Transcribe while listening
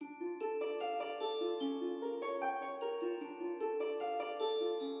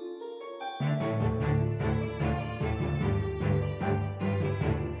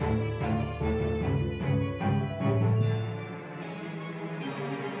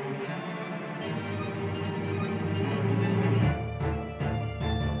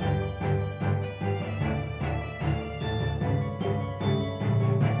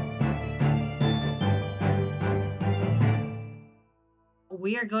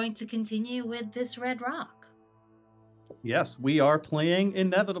we are going to continue with this Red Rock. Yes, we are playing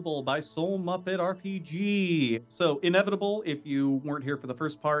Inevitable by Soul Muppet RPG. So, Inevitable, if you weren't here for the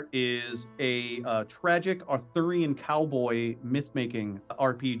first part, is a tragic Arthurian cowboy myth-making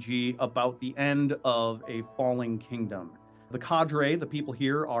RPG about the end of a falling kingdom. The cadre, the people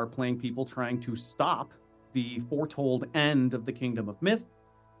here, are playing people trying to stop the foretold end of the Kingdom of Myth,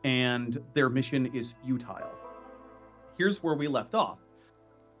 and their mission is futile. Here's where we left off.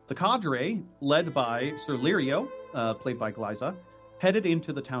 The cadre, led by Sir Lirio, played by Glyza, headed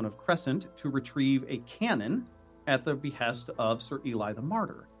into the town of Crescent to retrieve a cannon at the behest of Sir Eli the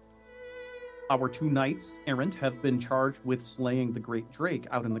Martyr. Our two knights errant have been charged with slaying the Great Drake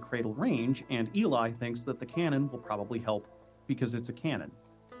out in the Cradle Range, and Eli thinks that the cannon will probably help because it's a cannon.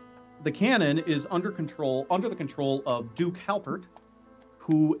 The cannon is under the control of Duke Halpert,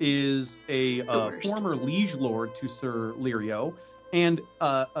 who is a former liege lord to Sir Lirio, and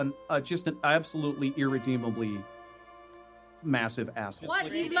just an absolutely irredeemably massive asshole.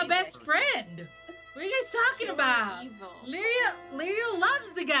 What? He's my best friend. What are you guys talking about? Lirio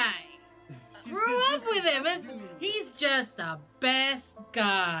loves the guy. Grew up with him. He's just the best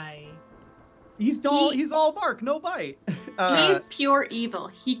guy. He's all bark, no bite. He's pure evil.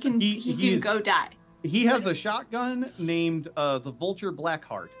 He can go die. He has a shotgun named the Vulture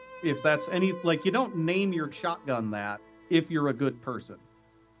Blackheart. If that's you don't name your shotgun that if you're a good person.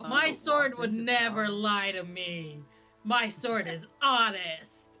 My sword would never lie to me. My sword is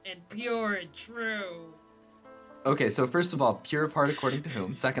honest and pure and true. Okay, so first of all, pure apart according to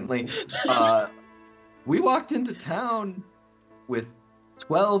whom? Secondly, we walked into town with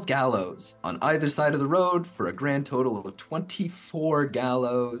 12 gallows on either side of the road for a grand total of 24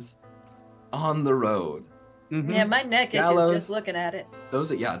 gallows on the road. Mm-hmm. Yeah, my neck itches just looking at it.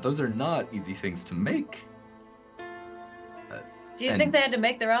 Those are not easy things to make. Do you think they had to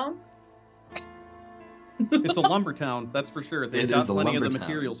make their own? It's a lumber town, that's for sure. They've got plenty of the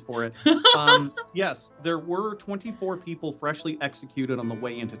materials for it. Yes, there were 24 people freshly executed on the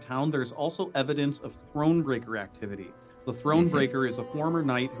way into town. There's also evidence of Thronebreaker activity. The Thronebreaker is a former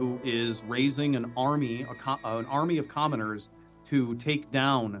knight who is raising an army of commoners to take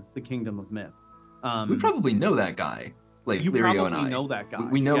down the Kingdom of Myth. We probably know that guy. Like you Lirio and I know that guy.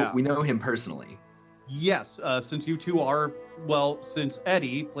 We know him personally. Yes, since you two are, since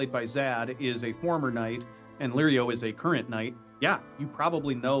Eddie, played by Zad, is a former knight, and Lirio is a current knight, yeah, you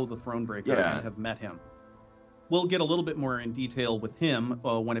probably know the Thronebreaker and have met him. We'll get a little bit more in detail with him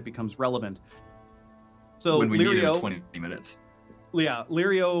when it becomes relevant. So when we Lirio, meet him in 20 minutes. Yeah,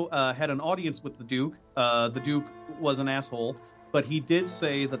 Lirio had an audience with the Duke. The Duke was an asshole, but he did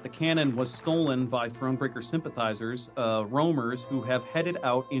say that the cannon was stolen by Thronebreaker sympathizers, roamers, who have headed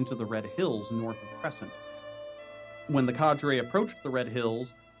out into the Red Hills north of Crescent. When the cadre approached the Red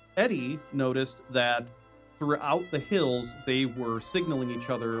Hills, Eddie noticed that throughout the hills they were signaling each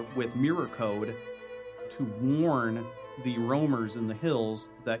other with mirror code to warn the roamers in the hills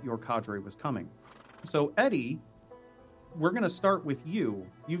that your cadre was coming. So Eddie, we're going to start with you.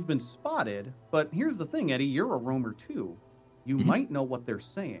 You've been spotted, but here's the thing, Eddie, you're a roamer too. You might know what they're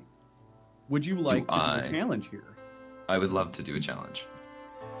saying. Would you like to do a challenge here? I would love to do a challenge.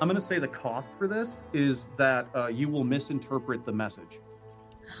 I'm going to say the cost for this is that you will misinterpret the message.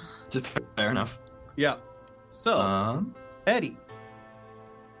 Fair enough. Yeah. So, Eddie,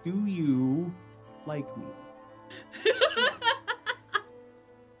 do you like me?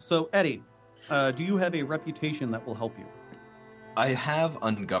 So, Eddie, do you have a reputation that will help you? I have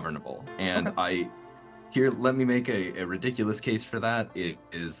Ungovernable, and let me make a ridiculous case for that. It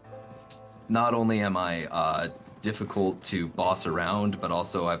is not only am I difficult to boss around, but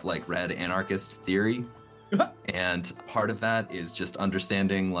also I've read anarchist theory, and part of that is just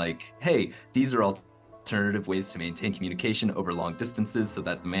understanding hey, these are alternative ways to maintain communication over long distances so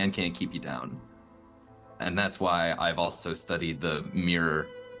that the man can't keep you down. And that's why I've also studied the mirror.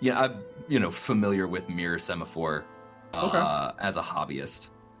 Yeah, I'm familiar with mirror semaphore as a hobbyist.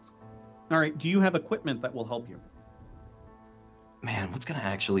 All right, do you have equipment that will help you? Man, what's going to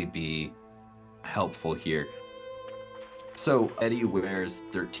actually be helpful here? So Eddie wears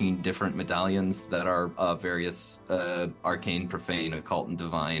 13 different medallions that are various arcane, profane, occult, and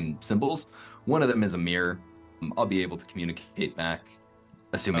divine symbols. One of them is a mirror. I'll be able to communicate back,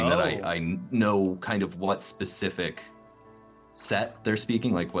 assuming that I know kind of what specific set they're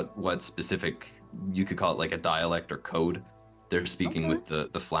speaking, what specific, you could call it a dialect or code they're speaking with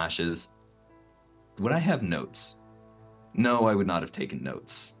the flashes. Would I have notes? No, I would not have taken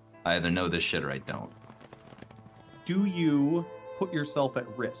notes. I either know this shit or I don't. Do you put yourself at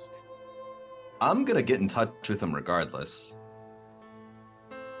risk? I'm gonna get in touch with him regardless.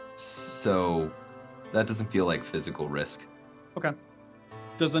 So that doesn't feel like physical risk. Okay.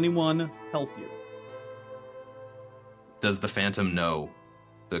 Does anyone help you? Does the Phantom know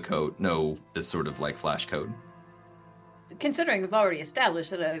the code? Know this sort of like flash code? Considering we've already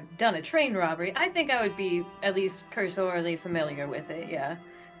established that I've done a train robbery, I think I would be at least cursorily familiar with it, yeah.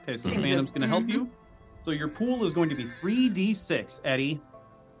 Okay, so the Phantom's going to help you. So your pool is going to be 3d6, Eddie.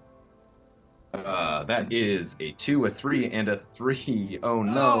 That is a 2, a 3, and a 3. Oh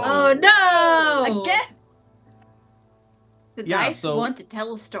no! Oh no! Again! The dice want to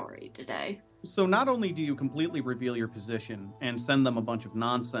tell a story today. So not only do you completely reveal your position and send them a bunch of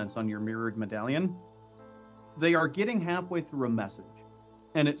nonsense on your mirrored medallion, they are getting halfway through a message.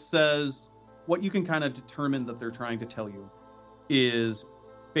 And it says, what you can kind of determine that they're trying to tell you is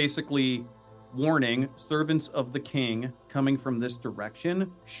basically, warning, servants of the king coming from this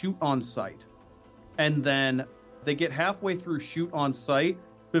direction, shoot on sight. And then they get halfway through shoot on sight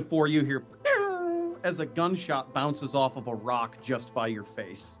before you hear as a gunshot bounces off of a rock just by your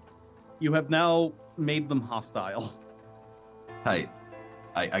face. You have now made them hostile. I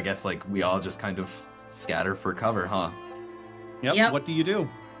guess like we all just kind of scatter for cover, huh? Yep. What do you do?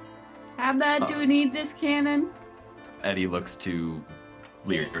 How bad do we need this cannon? Eddie looks to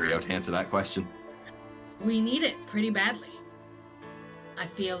Lirio to answer that question. We need it pretty badly. I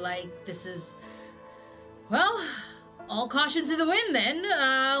feel like this is... Well, all caution to the wind then.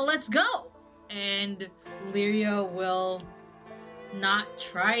 Let's go. And Lirio will not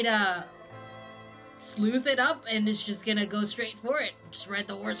try to sleuth it up and is just gonna go straight for it. Just ride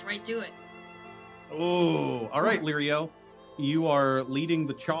the horse right to it. Oh, all right, Lirio. You are leading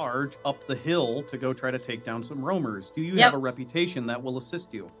the charge up the hill to go try to take down some roamers. Do you have a reputation that will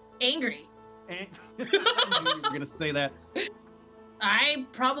assist you? Angry. I knew you were going to say that. I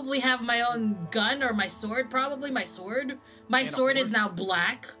probably have my own gun or my sword, probably my sword. My sword is now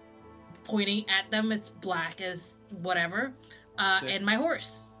black. Pointing at them, it's black as whatever. And my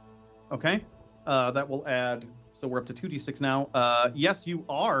horse. Okay. That will add... So we're up to 2d6 now. Yes, you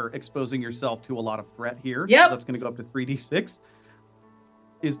are exposing yourself to a lot of threat here. Yep. So that's going to go up to 3d6.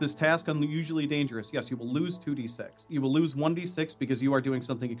 Is this task unusually dangerous? Yes, you will lose 2d6. You will lose 1d6 because you are doing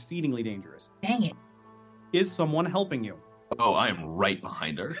something exceedingly dangerous. Dang it. Is someone helping you? Oh, I am right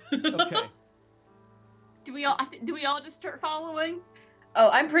behind her. Okay. Do we all just start following? Oh,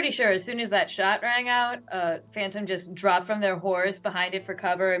 I'm pretty sure as soon as that shot rang out, Phantom just dropped from their horse behind it for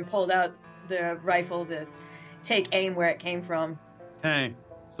cover and pulled out their rifle to take aim where it came from. Okay,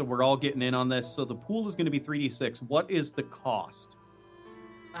 so we're all getting in on this. So the pool is going to be 3d6. What is the cost?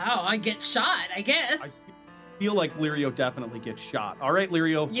 Oh, I get shot, I guess. I feel like Lirio definitely gets shot. All right,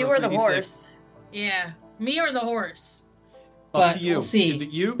 Lirio. You or the horse. Yeah, me or the horse. Up to you. We'll see. Is it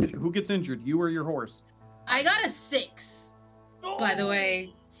you? Who gets injured, you or your horse? I got a 6, by the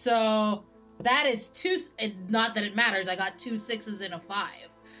way. So that is 2, not that it matters. I got 2 6s and a 5.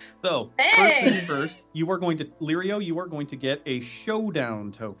 So, hey! First things first, Lirio, you are going to get a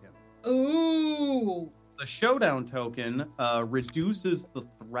showdown token. Ooh! The showdown token reduces the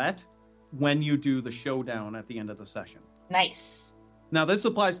threat when you do the showdown at the end of the session. Nice. Now, this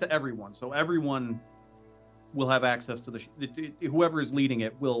applies to everyone, so everyone will have access to whoever is leading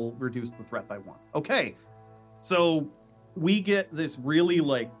it will reduce the threat by 1. Okay, so we get this really,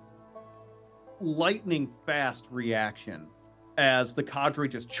 lightning fast reaction as the cadre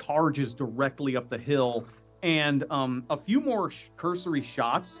just charges directly up the hill, and a few more cursory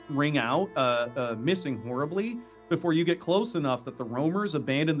shots ring out, missing horribly, before you get close enough that the roamers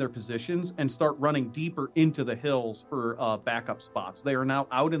abandon their positions and start running deeper into the hills for backup spots. They are now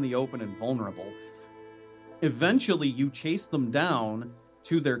out in the open and vulnerable. Eventually, you chase them down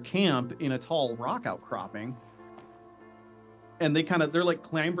to their camp in a tall rock outcropping, and they're like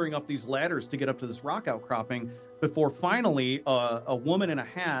clambering up these ladders to get up to this rock outcropping before finally a woman in a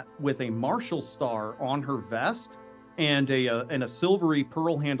hat with a Marshal star on her vest and a silvery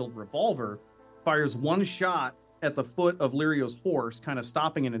pearl-handled revolver fires one shot at the foot of Lirio's horse, kind of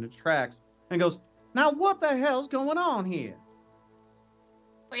stopping it in its tracks, and goes, "Now what the hell's going on here?"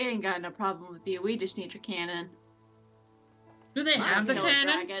 We ain't got no problem with you. We just need your cannon. Do they have the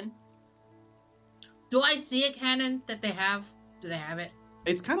cannon? Dragon. Do I see a cannon that they have? Do they have it?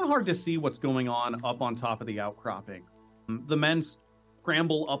 It's kind of hard to see what's going on up on top of the outcropping. The men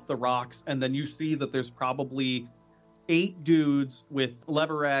scramble up the rocks, and then you see that there's probably 8 dudes with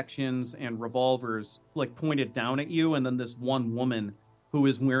lever actions and revolvers pointed down at you, and then this one woman who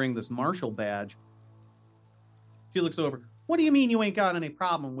is wearing this Marshal badge. She looks over. "What do you mean you ain't got any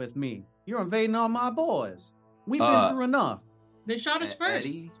problem with me? You're invading all my boys. We've been through enough." They shot us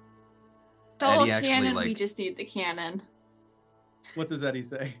first. Don't Eddie cannon, actually, we just need the cannon. What does Eddie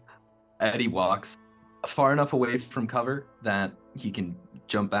say? Eddie walks far enough away from cover that he can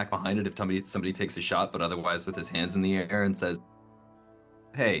jump back behind it if somebody takes a shot, but otherwise with his hands in the air, and says,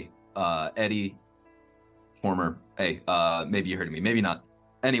 "Hey, Eddie, maybe you heard me, maybe not.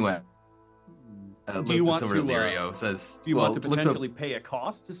 Anyway, do you want over to, at Lirio, says, do you want to potentially pay a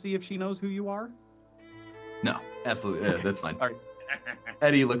cost to see if she knows who you are? No, absolutely. Yeah, that's fine. All right.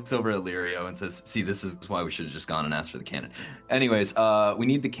 Eddie looks over at Lirio and says, "See, this is why we should have just gone and asked for the cannon." Anyways, we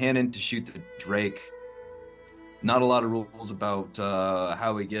need the cannon to shoot the Drake. Not a lot of rules about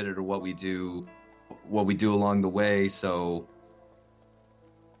how we get it or what we do along the way. So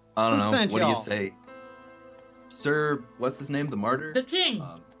I don't know. What do you say, Sir? What's his name? The Martyr. The King.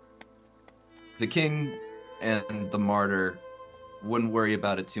 The King and the Martyr. Wouldn't worry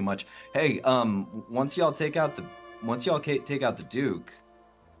about it too much. Hey, once y'all take out the Duke,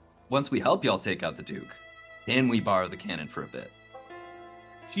 once we help y'all take out the Duke, then we borrow the cannon for a bit.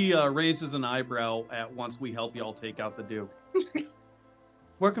 She raises an eyebrow at once we help y'all take out the Duke.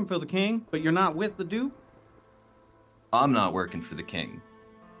 Working for the King, but you're not with the Duke? I'm not working for the King,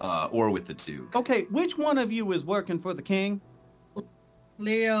 or with the Duke. Okay, which one of you is working for the King?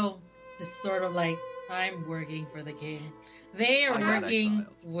 Leo just sort of like, I'm working for the King. They are working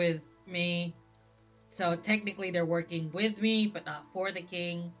with me. So technically they're working with me, but not for the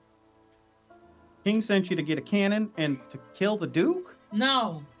King. King sent you to get a cannon and to kill the Duke?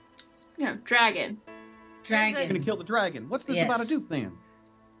 No. No, dragon. You're gonna kill the dragon. What's this about a Duke then?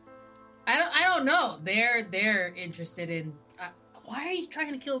 I don't know. They're interested in. Why are you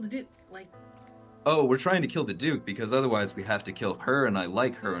trying to kill the Duke? Like. Oh, we're trying to kill the Duke because otherwise we have to kill her, and I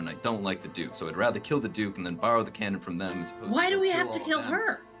like her, and I don't like the Duke. So I'd rather kill the Duke and then borrow the cannon from them. As opposed Why to do we have to all kill of them.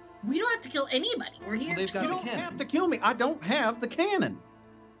 her? We don't have to kill anybody. We're here. Well, they've got You the don't cannon. have to kill me. I don't have the cannon.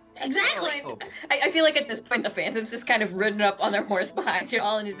 Exactly. Oh. I feel like at this point the Phantom's just kind of ridden up on their horse behind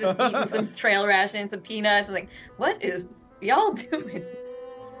y'all and is just eating some trail rations, some peanuts. And like, what is y'all doing?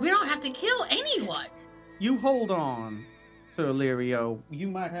 We don't have to kill anyone. You hold on, Sir Lirio. You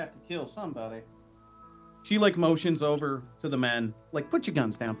might have to kill somebody. She, like, motions over to the men. Like, put your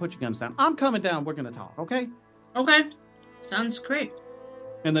guns down, put your guns down. I'm coming down. We're going to talk, okay? Okay. Sounds great.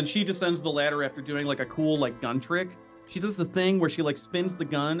 And then she descends the ladder after doing, like, a cool, like, gun trick. She does the thing where she, like, spins the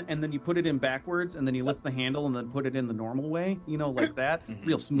gun, and then you put it in backwards, and then you lift the handle, and then put it in the normal way. You know, like that. Mhm,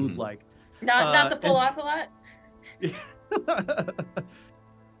 Real smooth, like. Not the full ocelot?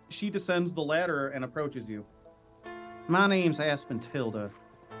 She descends the ladder and approaches you. My name's Aspen Tilda.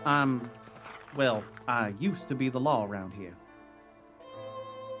 I used to be the law around here.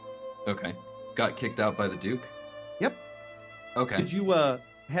 Okay. Got kicked out by the Duke? Yep. Okay. Did you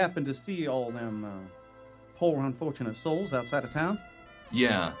happen to see all them poor unfortunate souls outside of town?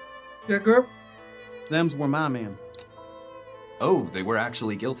 Yeah. Your group? Them's were my men. Oh, they were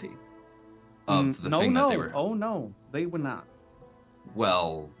actually guilty of the thing that they were. Oh no, they were not.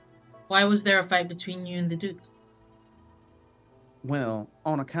 Well, Why was there a fight between you and the Duke? Well,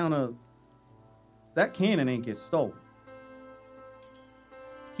 on account of that cannon ain't get stolen.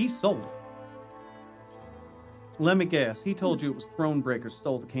 He sold it. Let me guess. He told you it was Thronebreaker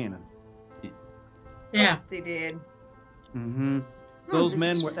stole the cannon. Yeah. Yes, he did. Mm-hmm. Those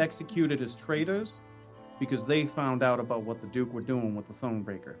men were executed as traitors because they found out about what the Duke were doing with the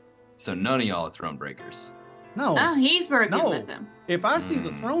Thronebreaker. so none of y'all are Thronebreakers. No. Oh, he's working No. with them. If I see the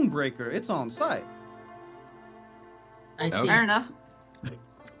Thronebreaker, it's on site. I see. Fair enough.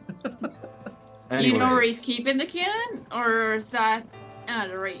 Anyways, You know where he's keeping the cannon? Or is that out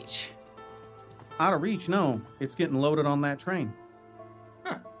of reach? Out of reach, no. It's getting loaded on that train.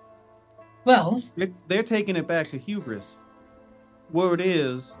 Well, They're taking it back to Hubris. Word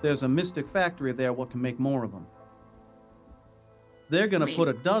is, there's a mystic factory there what can make more of them. They're going to Wait. put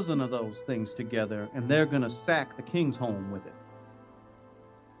a dozen of those things together, and they're going to sack the king's home with it.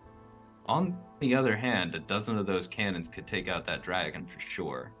 On the other hand, a dozen of those cannons could take out that dragon for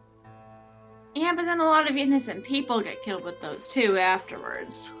sure. Yeah, but then a lot of innocent people get killed with those too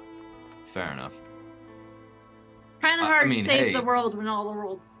afterwards. Fair enough. Kind of I hard mean, to save hey. the world when all the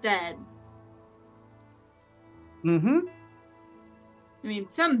world's dead. Mm-hmm. I mean,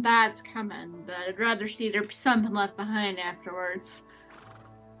 some bad's coming, but I'd rather see there be something left behind afterwards.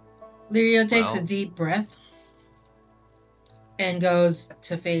 Lirio takes a Well. deep breath and goes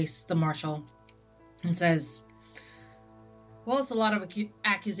to face the marshal and says, well, it's a lot of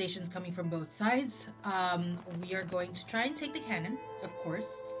accusations coming from both sides. We are going to try and take the cannon, of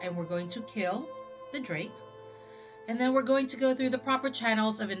course, and we're going to kill the Drake. And then we're going to go through the proper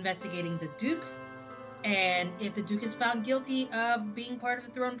channels of investigating the Duke. And if the Duke is found guilty of being part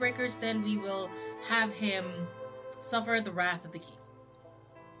of the Thronebreakers, then we will have him suffer the wrath of the king.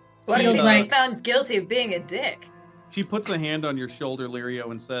 What if Feels he like- was found guilty of being a dick? She puts a hand on your shoulder,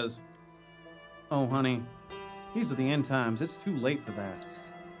 Lirio, and says, "Oh, honey, these are the end times. It's too late for that.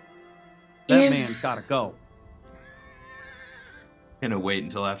 That If- man's gotta go." Gonna wait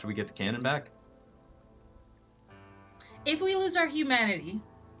until after we get the cannon back? If we lose our humanity,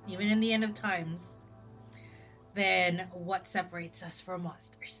 even in the end of times, then what separates us from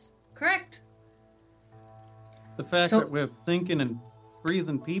monsters? Correct? The fact So- that we're thinking and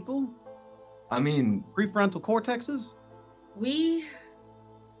breathing people, I mean, prefrontal cortexes. We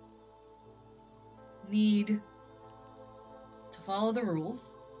need to follow the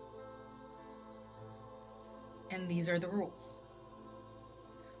rules. And these are the rules.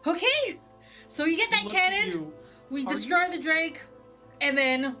 Okay! So you get that Look at cannon, you. we Are destroy the Drake, and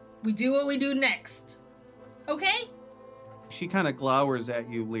then we do what we do next. Okay? She kind of glowers at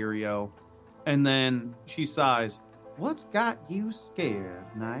you, Lirio, and then she sighs. "What's got you scared,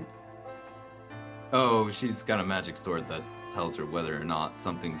 Knight?" oh, she's got a magic sword that tells her whether or not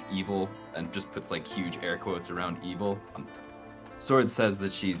something's evil, and just puts like huge air quotes around evil. Sword says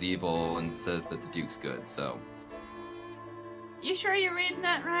that she's evil and says that the Duke's good, so. You sure you're reading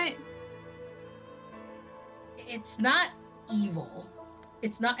that right? It's not evil.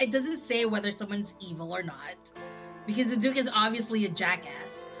 It doesn't say whether someone's evil or not. Because the Duke is obviously a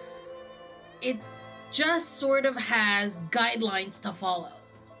jackass. It just sort of has guidelines to follow.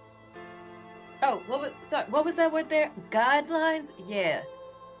 Oh, what was that word there? Guidelines? Yeah.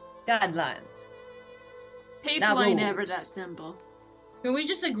 Guidelines. People Not ain't rules. ever that simple. Can we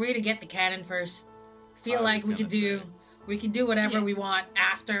just agree to get the cannon first? Feel I like was gonna say. we can do whatever Yeah. we want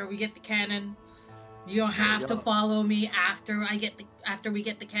after we get the cannon. You don't have to go. follow me after we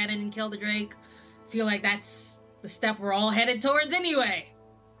get the cannon and kill the Drake. Feel like that's the step we're all headed towards anyway.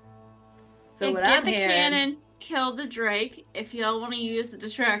 So And what get I'm the hearing, cannon, kill the Drake. If y'all want to use the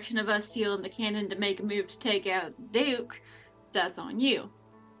distraction of us stealing the cannon to make a move to take out Duke, that's on you.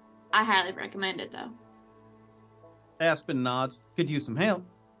 I highly recommend it, though. Aspen nods. "Could use some help."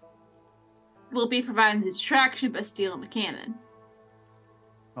 We'll be providing the distraction by stealing the cannon.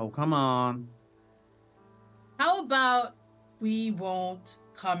 "Oh, come on." How about we won't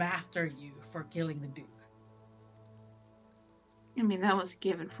come after you for killing the Duke? I mean, that was a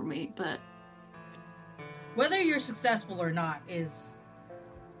given for me, but Whether you're successful or not is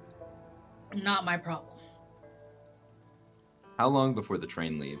not my problem. How long before the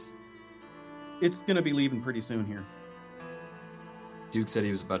train leaves? It's gonna be leaving pretty soon here. Duke said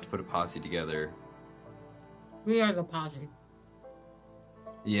he was about to put a posse together. We are the posse.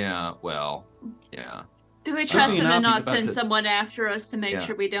 Yeah, well, yeah. do we trust be him an to op- not he's about send to- someone after us to make Yeah.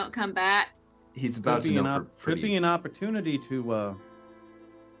 sure we don't come back? He's about Could to be know an for op- pretty... could be an opportunity to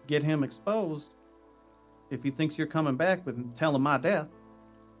get him exposed. If he thinks you're coming back, with tell him my death.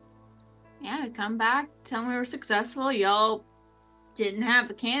 Yeah, we come back, tell him we were successful, y'all didn't have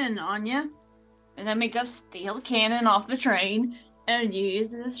the cannon on you, and then we go steal the cannon off the train and use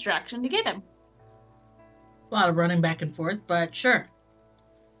the distraction to get him. A lot of running back and forth, but sure.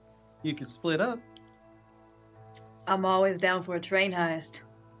 You could split up. I'm always down for a train heist.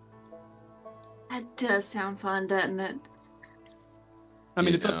 That does sound fun, doesn't it? I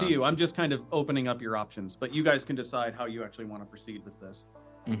mean, it's up to Yeah. you. I'm just kind of opening up your options, but you guys can decide how you actually want to proceed with this.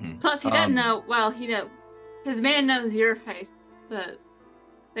 Mhm. Plus, he doesn't Um, know. Well, his man knows your face, but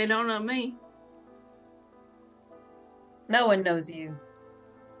they don't know me. No one knows you.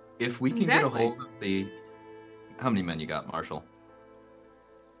 If we can Exactly. get a hold of the... How many men you got, Marshall?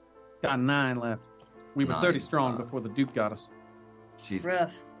 Got 9 left. We were 9, 30 strong before the Duke got us. Jesus.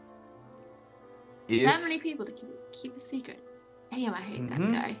 Rough. If... That many people to keep a secret. Damn, I hate Mhm.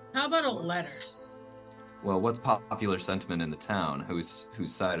 that guy. How about a letter? Well, what's popular sentiment in the town? Whose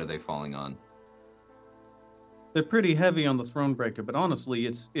side are they falling on? They're pretty heavy on the Thronebreaker, but honestly,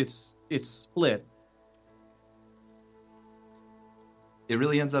 it's split. It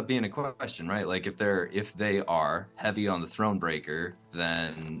really ends up being a question, right? Like if they are heavy on the Thronebreaker,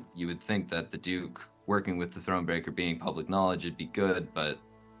 then you would think that the Duke working with the Thronebreaker being public knowledge would be good, but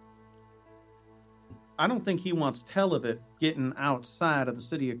I don't think he wants Televit getting outside of the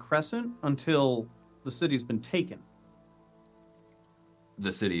city of Crescent until the city's been taken.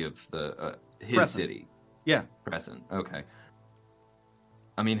 the city of the his Crescent. city, Yeah. Crescent. Okay.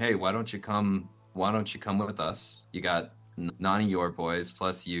 I mean, hey, why don't you come with us? You got 9 of your boys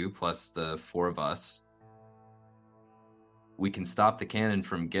plus you plus the 4 of us. We can stop the cannon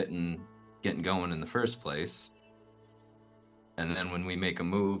from getting going in the first place. And then when we make a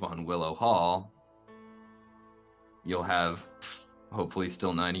move on Willow Hall, you'll have hopefully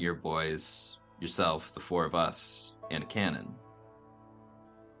still 9 of your boys yourself, the 4 of us, and a cannon.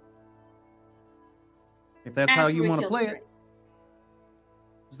 If that's how After you we want to kill play the it.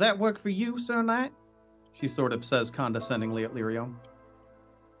 Does that work for you, Sir Knight? She sort of says condescendingly at Lirio.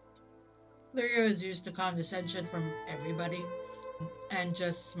 Lirio is used to condescension from everybody and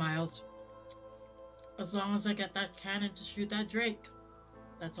just smiles. As long as I get that cannon to shoot that Drake,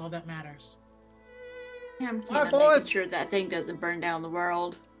 that's all that matters. Yeah, I'm keen Hi, on boys. making sure that thing doesn't burn down the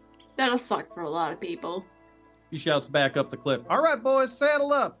world. That'll suck for a lot of people. He shouts back up the cliff. All right, boys,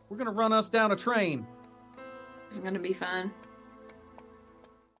 saddle up. We're going to run us down a train. It's gonna be fun.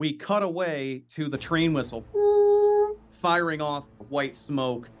 We cut away to the train whistle, firing off white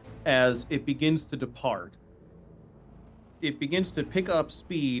smoke as it begins to depart. It begins to pick up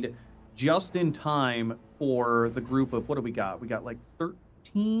speed just in time for the group of, what do we got? We got like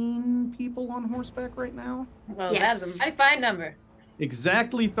 13 people on horseback right now? Well, Yes. that's a mighty fine number.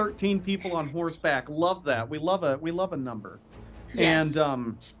 Exactly 13 people on horseback. Love that. We love a number. Yes.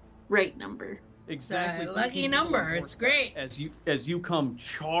 And Great number. exactly It's a lucky 13 people on number. It's horseback great. as you come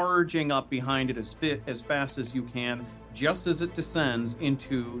charging up behind it as fast as you can, just as it descends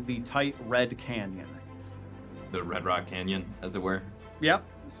into the tight red canyon. The Red Rock Canyon, as it were. Yep,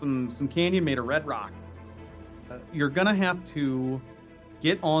 some canyon made of red rock. You're gonna have to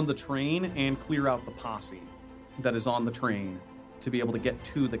get on the train and clear out the posse that is on the train to be able to get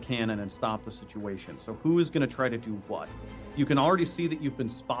to the cannon and stop the situation. So who is gonna try to do what? You can already see that you've been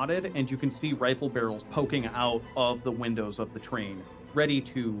spotted, and you can see rifle barrels poking out of the windows of the train, ready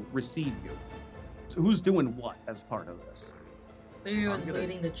to receive you. So who's doing what as part of this? Lirio is I'm gonna-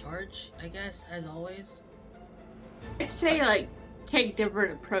 leading the charge, I guess, as always. I'd say like take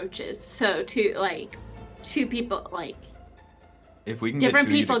different approaches. So two people like If we can different get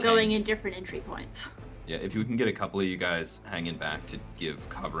 2 of you to people going hang- in different entry points. Yeah, if we can get a couple of you guys hanging back to give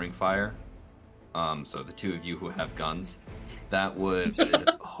covering fire, so the 2 of you who have guns, that would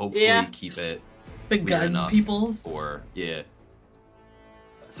hopefully Yeah. keep it The clear gun enough peoples. for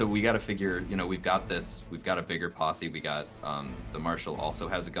So we got to figure, we've got this, we've got a bigger posse. We got the marshal also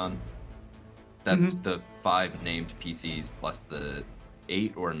has a gun. That's the 5 named PCs plus the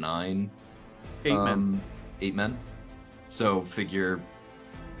 8 or 9 8 men. 8 men. So figure,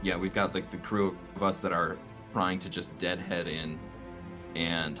 we've got like the crew of us that are trying to just deadhead in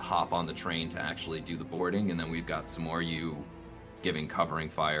and hop on the train to actually do the boarding, and then we've got some more you giving covering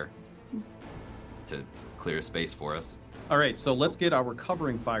fire to clear a space for us. All right, so let's get our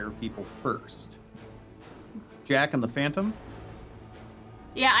covering fire people first. Jack and the Phantom.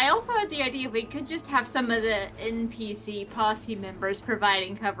 Yeah, I also had the idea we could just have some of the NPC posse members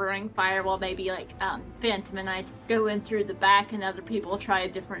providing covering fire while maybe like Phantom and I go in through the back and other people try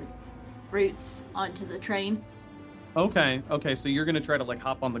different routes onto the train. Okay, so you're gonna try to like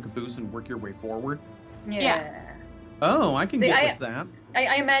hop on the caboose and work your way forward. Yeah. Oh, I can See, get with that.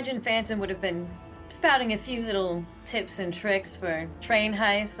 I imagine Phantom would have been spouting a few little tips and tricks for train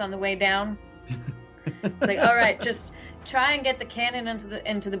heists on the way down. It's like, all right, just try and get the cannon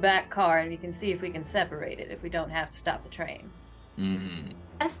into the back car, and we can see if we can separate it if we don't have to stop the train. Mm-hmm.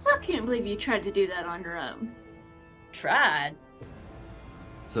 I still can't believe you tried to do that on your own. Tried.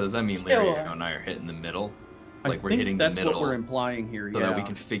 So does that mean Sure. Larry and I are hitting the middle? Like I we're think hitting the that's middle, what we're implying here. so Yeah. that we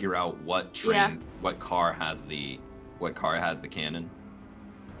can figure out what train, Yeah. what car has the cannon.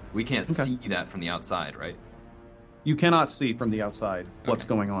 We can't Okay. see that from the outside, right? You cannot see from the outside what's Okay,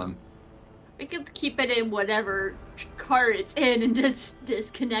 going so- on. We could keep it in whatever car it's in and just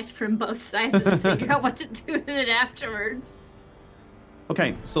disconnect from both sides and figure out what to do with it afterwards.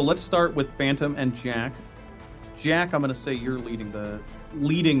 Okay, so let's start with Phantom and Jack. Jack, I'm gonna say you're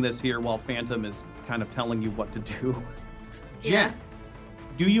leading this here while Phantom is kind of telling you what to do. Jack,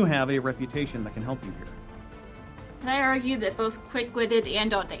 do you have a reputation that can help you here? Can I argue that both quick-witted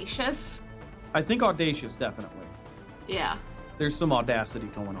and audacious? I think audacious, definitely. Yeah. There's some audacity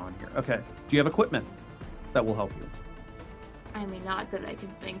going on here. Okay. Do you have equipment that will help you? I mean, not that I can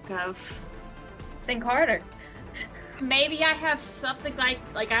think of. Think harder. Maybe I have something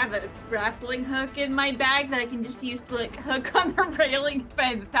like I have a grappling hook in my bag that I can just use to like hook on the railing if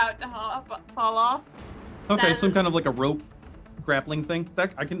I'm about to fall off. Okay, That- some kind of like a rope grappling thing.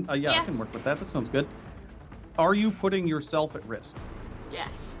 That I can, I Yeah. can work with that. That sounds good. Are you putting yourself at risk?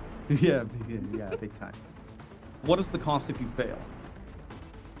 Yes. yeah, big time. What is the cost if you fail?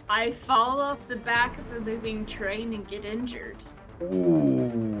 I fall off the back of a moving train and get injured.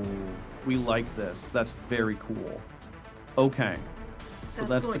 Ooh, we like this. That's very cool. Okay, so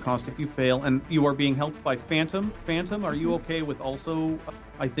that's the going- cost if you fail, and you are being helped by Phantom. Phantom, are you okay with also?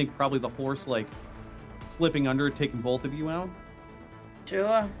 I think probably the horse like slipping under, taking both of you out.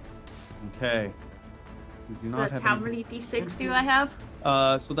 Sure. Okay. We do So not that's have how any- many d6 do I have?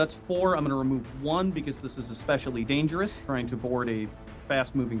 So that's 4. I'm going to remove 1 because this is especially dangerous, trying to board a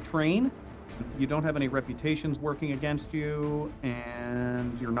fast-moving train. You don't have any reputations working against you,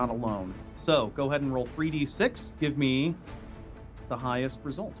 and you're not alone. So go ahead and roll 3d6. Give me the highest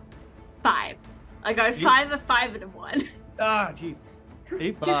result. 5. I got a You- 5, a 5, and a 1. Ah, jeez.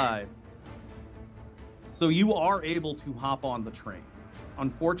 A 5. So you are able to hop on the train.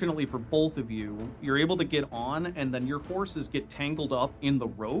 Unfortunately for both of you, you're able to get on, and then your horses get tangled up in the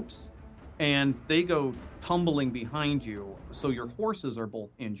ropes, and they go tumbling behind you, so your horses are both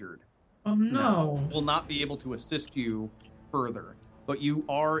injured. Oh no. Will not be able to assist you further, but you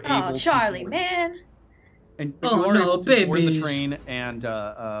are able Oh, Charlie, to board, man. and Oh, you are no, able to board the babies. train and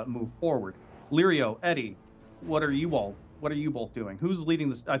move forward. Lirio, Eddie, what are you both doing? Who's leading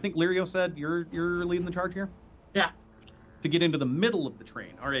this? I think Lirio said you're leading the charge here. Yeah. To get into the middle of the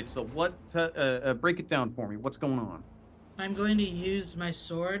train. All right. So what? Break it down for me. What's going on? I'm going to use my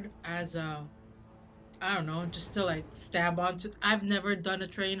sword as a, I don't know, just to like stab onto. I've never done a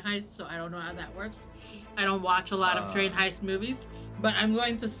train heist, so I don't know how that works. I don't watch a lot of train heist movies, but I'm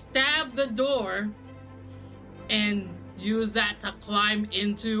going to stab the door and use that to climb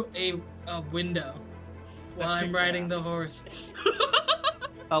into a window while That I'm kicked riding ass. the horse.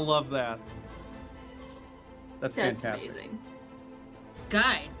 I love that. That's That's fantastic. amazing.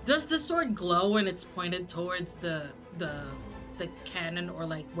 Guy, does the sword glow when it's pointed towards the cannon, or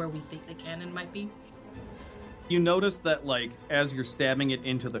like where we think the cannon might be? You notice that, like, as you're stabbing it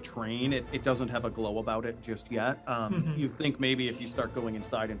into the train, it doesn't have a glow about it just yet. Mhm. You think maybe if you start going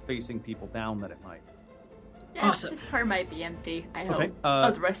inside and facing people down that it might. Yeah, Awesome. This car might be empty, I hope. Okay.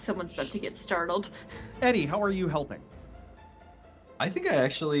 Otherwise, someone's about to get startled. Eddie, how are you helping? I think I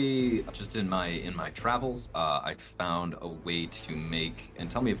actually just in my travels, I found a way to make, and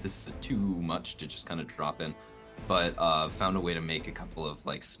tell me if this is too much to just kind of drop in, but found a way to make a couple of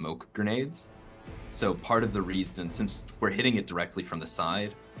like smoke grenades. So part of the reason, since we're hitting it directly from the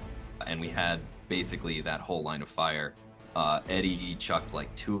side, and we had basically that whole line of fire, Eddie chucked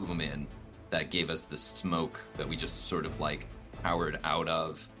like 2 of them in that gave us the smoke that we just sort of like powered out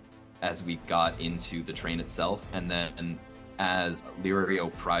of as we got into the train itself, and then as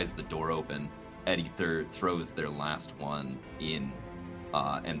Lirio pries the door open, Eddie throws their last one in,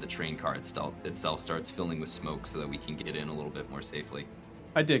 and the train car itself starts filling with smoke so that we can get in a little bit more safely.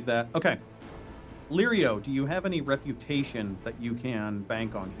 I dig that. Okay. Lirio, do you have any reputation that you can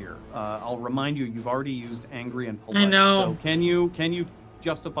bank on here? I'll remind you, you've already used angry and polite. I know. So can you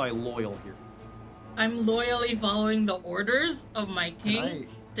justify loyal here? I'm loyally following the orders of my king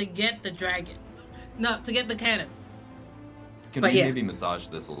to get the dragon. No, to get the cannon. Can But we yeah. maybe massage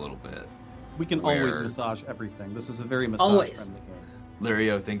this a little bit? We can always Where- massage everything. This is a very Always. massage-friendly game.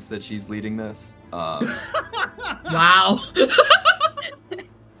 Lirio thinks that she's leading this. Wow.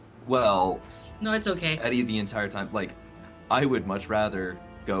 Well, No, it's okay. Eddie the entire time, like, I would much rather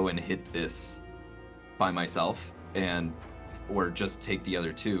go and hit this by myself or just take the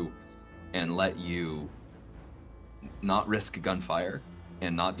other 2 and let you not risk gunfire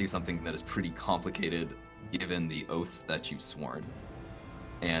and not do something that is pretty complicated given the oaths that you've sworn,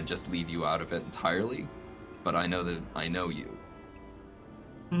 and just leave you out of it entirely. But I know that I know you.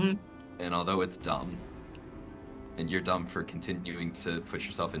 Mhm. And although it's dumb, and you're dumb for continuing to put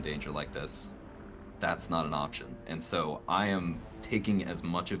yourself in danger like this, that's not an option. And so I am taking as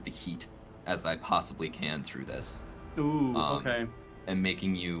much of the heat as I possibly can through this, Ooh, okay. and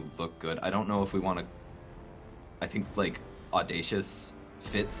making you look good. I don't know if we want to. I think like Audacious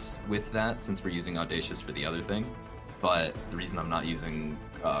fits with that since we're using Audacious for the other thing. But the reason I'm not using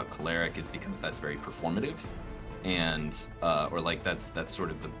Choleric is because that's very performative, and or like that's sort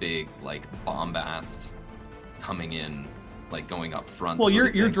of the big like bombast coming in, like going up front. Well, sort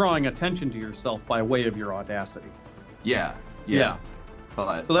of you're thing. drawing attention to yourself by way of your audacity. Yeah.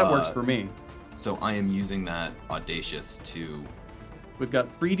 But, So that works for me. So I am using that Audacious to. We've got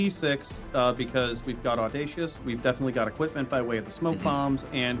 3d6 because we've got Audacious. We've definitely got equipment by way of the smoke bombs,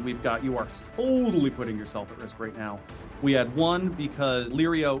 and we've got, you are totally putting yourself at risk right now. We had 1 because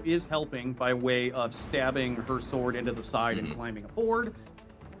Lirio is helping by way of stabbing her sword into the side and climbing aboard.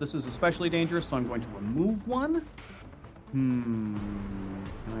 This is especially dangerous, so I'm going to remove 1. Can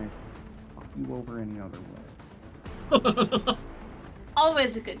I fuck you over any other way?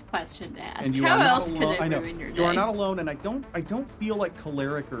 Always a good question to ask. And you How are not else alone. could I it know. ruin your day? You are not alone, and I don't feel like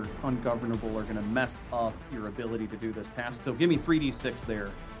Choleric or Ungovernable are going to mess up your ability to do this task. So give me 3d6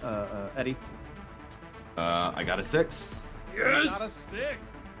 there, Eddie. I got a 6. Yes. Got a 6.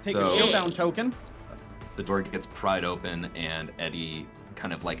 Take So- a shield down token. The door gets pried open, and Eddie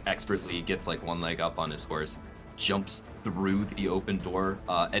kind of like expertly gets like one leg up on his horse, jumps through the open door.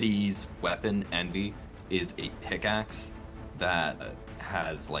 Eddie's weapon, Envy, is a pickaxe that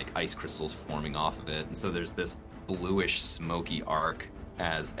has like ice crystals forming off of it. And so there's this bluish smoky arc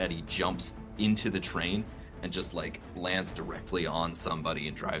as Eddie jumps into the train and just like lands directly on somebody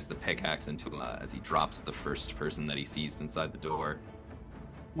and drives the pickaxe into him as he drops the first person that he sees inside the door.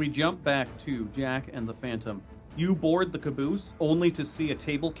 We jump back to Jack and the Phantom. You board the caboose only to see a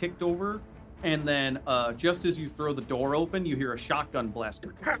table kicked over, and then just as you throw the door open, you hear a shotgun blast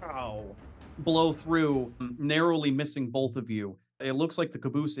blow through, narrowly missing both of you. It looks like the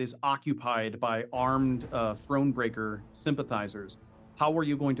caboose is occupied by armed Thronebreaker sympathizers. How are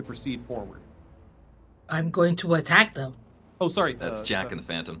you going to proceed forward? I'm going to attack them. Oh, sorry. That's Jack and the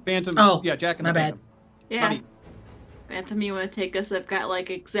Phantom. Phantom. Oh, yeah, Jack and my the bad. Phantom. Yeah. Honey, Phantom, you want to take us? I've got like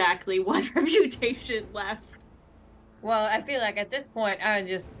exactly one reputation left. Well, I feel like at this point I would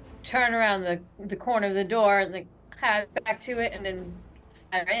just turn around the corner of the door and like head back to it and then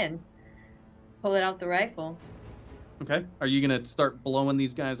fire in. Pull it out the rifle. Okay. Are you going to start blowing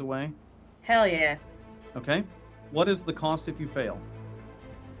these guys away? Hell yeah. Okay. What is the cost if you fail?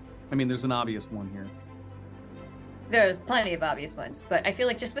 I mean, there's an obvious one here. There's plenty of obvious ones, but I feel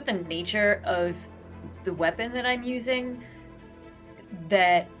like just with the nature of the weapon that I'm using,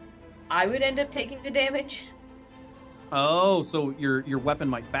 that I would end up taking the damage. Oh, so your weapon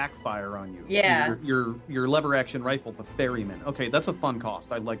might backfire on you. Yeah. Your lever action rifle, the Ferryman. Okay, that's a fun cost.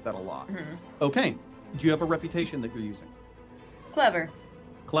 I like that a lot. Mhm. Okay. Do you have a reputation that you're using? Clever.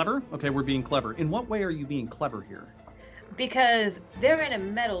 Clever? Okay, we're being clever. In what way are you being clever here? Because they're in a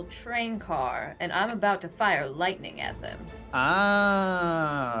metal train car, and I'm about to fire lightning at them.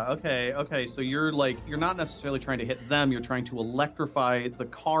 Ah, okay. So you're not necessarily trying to hit them, you're trying to electrify the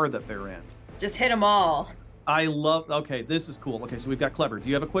car that they're in. Just hit them all. Okay, this is cool. Okay, so we've got clever. Do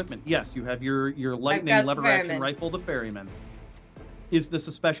you have equipment? Yes, you have your lightning got the lever action Ferryman. rifle, the Ferryman. Is this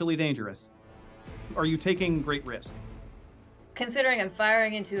especially dangerous? Are you taking great risk? Considering I'm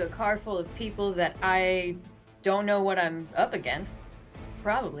firing into a car full of people that I don't know what I'm up against,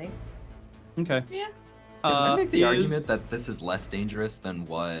 probably. Okay. Yeah. I make the argument that this is less dangerous than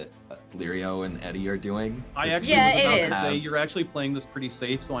what Lirio and Eddie are doing. I actually Yeah, was it about is. to say you're actually playing this pretty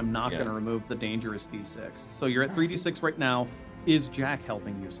safe, so I'm not Yeah. going to remove the dangerous D6. So you're at 3d6 right now. Is Jack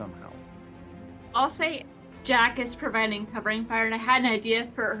helping you somehow? I'll say Jack is providing covering fire, and I had an idea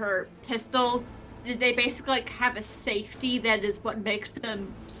for her pistols. They basically like have a safety that is what makes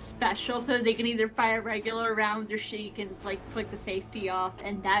them special, so they can either fire regular rounds or she can like flick the safety off,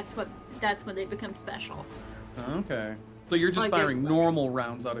 and that's when they become special. Okay. So you're just Like there's- firing normal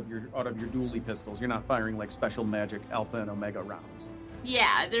rounds out of your dually pistols. You're not firing like special magic alpha and omega rounds.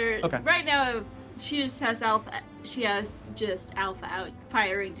 Yeah, they're Okay. right now. She just has alpha. She has just alpha out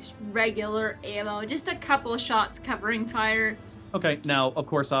firing just regular ammo, just a couple of shots covering fire. Okay. Now, of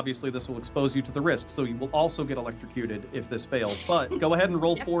course, obviously this will expose you to the risk, so you will also get electrocuted if this fails. But go ahead and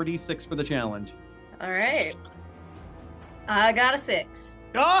roll Yep. 4d6 for the challenge. All right. I got a 6.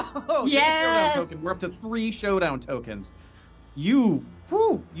 Oh, get a Yes! showdown token. We're up to 3 showdown tokens. You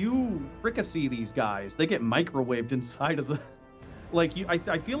fricassee these guys. They get microwaved inside of the. Like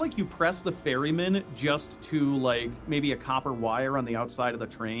I feel like you press the Ferryman just to like maybe a copper wire on the outside of the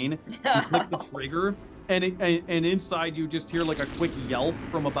train. You click the trigger, and inside you just hear like a quick yelp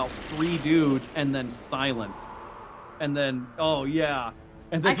from about 3 dudes, and then silence, and then oh yeah,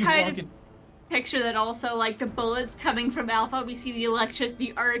 and then I you kind walk of in. picture that also, like the bullets coming from Alpha, we see the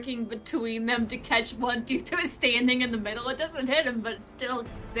electricity arcing between them to catch one dude who is standing in the middle. It doesn't hit him, but it still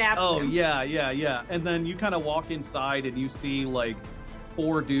zaps Oh him. yeah. And then you kind of walk inside and you see like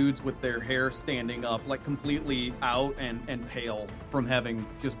 4 dudes with their hair standing up, like completely out and pale from having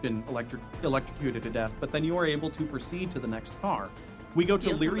just been electrocuted to death. But then you are able to proceed to the next car. We go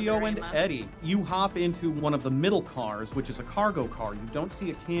Steal to some of Lirio their and ammo. Eddie. You hop into one of the middle cars, which is a cargo car. You don't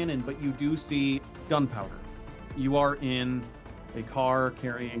see a cannon, but you do see gunpowder. You are in a car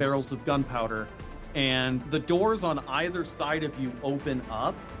carrying barrels of gunpowder, and the doors on either side of you open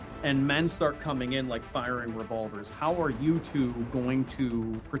up, and men start coming in like firing revolvers. How are you two going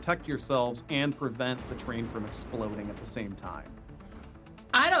to protect yourselves and prevent the train from exploding at the same time?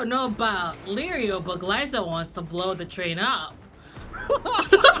 I don't know about Lirio, but Glyza wants to blow the train up.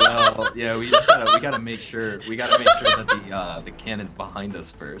 Well, yeah, we gotta make sure that the cannon's behind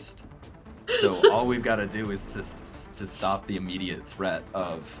us first. So all we've got to do is to stop the immediate threat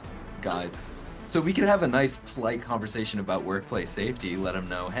of guys. So we could have a nice, polite conversation about workplace safety. Let them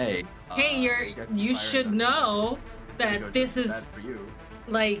know, hey, Hey, you should know that this is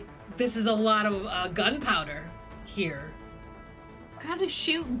like this is a lot of gunpowder here. Gotta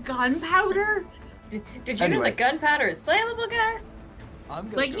shoot gunpowder? Did you know that gunpowder is flammable, guys?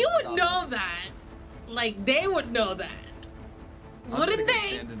 Like, you would know that. Like, they would know that. Wouldn't they?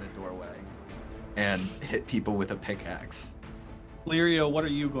 Stand in a doorway and hit people with a pickaxe. Lirio, what are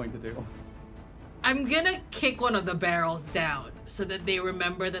you going to do? I'm gonna kick one of the barrels down so that they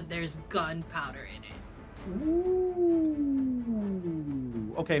remember that there's gunpowder in it. Ooh.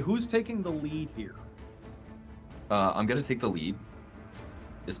 Okay, who's taking the lead here? I'm gonna take the lead,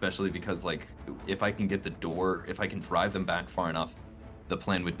 especially because, like, if I can get the door, if I can drive them back far enough, the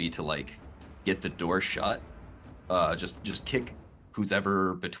plan would be to, like, get the door shut, just kick who's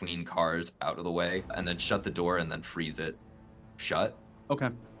ever between cars out of the way, and then shut the door and then freeze it shut. Okay.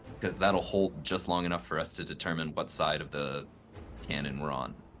 Because that'll hold just long enough for us to determine what side of the cannon we're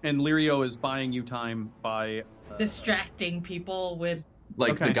on. And Lirio is buying you time by Distracting people with...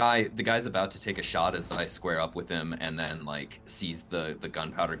 Like, Okay. the guy's about to take a shot as I square up with him, and then, like, sees the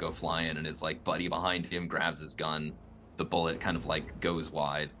gunpowder go flying, and his, like, buddy behind him grabs his gun. The bullet kind of, like, goes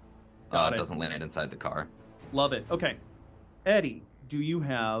wide. Got it. Doesn't land inside the car. Love it. Okay. Eddie, do you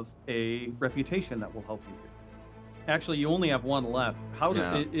have a reputation that will help you here? Actually, you only have one left. How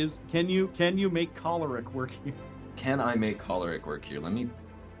Yeah. can you make choleric work here? Can I make choleric work here? Let me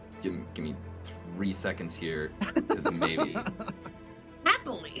give me 3 seconds here, because maybe.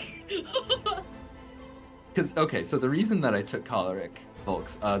 Happily. Because okay, so the reason that I took choleric,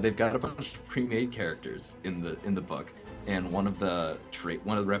 folks, they've got a bunch of pre-made characters in the book, and one of the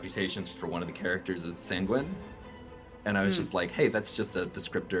reputations for one of the characters is sanguine, and I was just like, hey, that's just a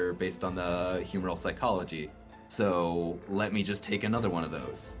descriptor based on the humoral psychology. So let me just take another one of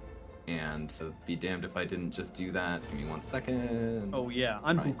those, and be damned if I didn't just do that. Give me 1 second. Oh yeah,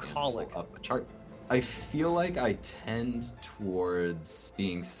 I'm Try and bucolic. pull up a chart. I feel like I tend towards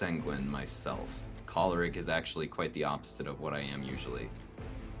being sanguine myself. Choleric is actually quite the opposite of what I am usually.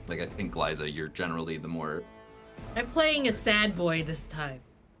 Like, I think, Glyza, you're generally the more... I'm playing a sad boy this time.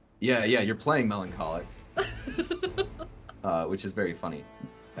 Yeah, you're playing melancholic. Which is very funny,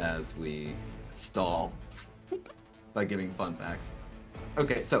 as we stall by giving fun facts.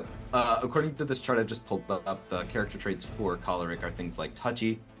 Okay, so, according to this chart I just pulled up, the character traits for choleric are things like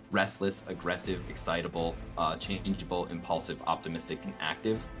touchy, restless, aggressive, excitable, changeable, impulsive, optimistic, and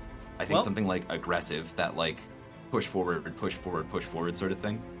active. I think Well- something like aggressive, that like push forward sort of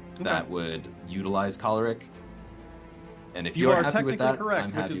thing, that would utilize choleric. And if You you're are happy with technically that, correct,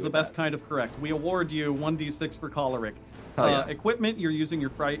 I'm which happy is the with best that. kind of correct. We award you 1d6 for choleric. Oh, yeah. Equipment, you're using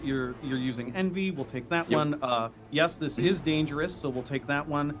you're using envy. We'll take that Yep. one. Yes, this is dangerous, so we'll take that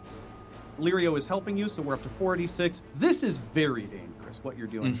one. Lirio is helping you, so we're up to 4d6. This is very dangerous what you're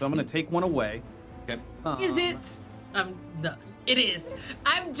doing, so I'm going to take one away. Okay. Is it? No, it is.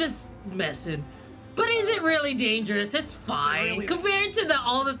 I'm just messing. But is it really dangerous? It's fine. Really? Compared to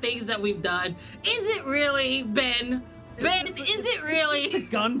all the things that we've done. Is it really, Ben? Ben, is it really?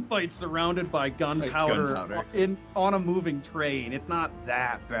 Gunfight surrounded by gunpowder on a moving train. It's not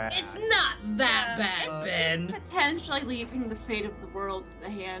that bad. It's not that bad, It's Ben. Potentially leaving the fate of the world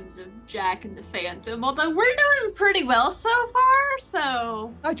in the hands of Jack and the Phantom, although we're doing pretty well so far,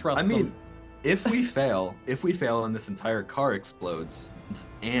 so... I trust I mean, them. if we fail and this entire car explodes,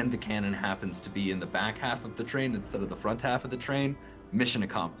 and the cannon happens to be in the back half of the train instead of the front half of the train, mission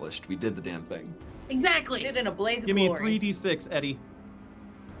accomplished. We did the damn thing. Exactly. Did it in a blaze of Give me glory. 3d6, Eddie.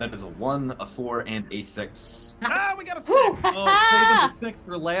 That is a 1, a 4, and a 6. We got a 6. Oh, saving the 6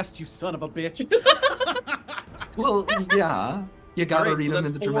 for last, you son of a bitch. Well, yeah. You gotta All right, read so them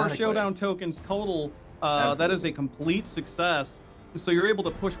that's in the 4 dramatic showdown way. tokens total. That is Absolutely. a complete success. So you're able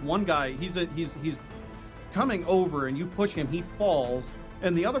to push one guy. He's coming over, and you push him. He falls,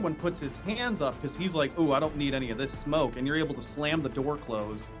 and the other one puts his hands up because he's like, "Ooh, I don't need any of this smoke." And you're able to slam the door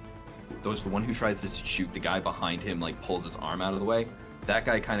closed. The one who tries to shoot the guy behind him, like, pulls his arm out of the way. That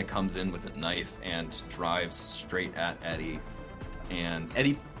guy kind of comes in with a knife and drives straight at Eddie. And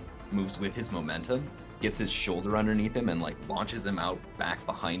Eddie moves with his momentum, gets his shoulder underneath him, and, like, launches him out back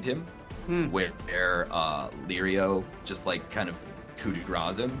behind him. Where Lirio just, like, kind of coup de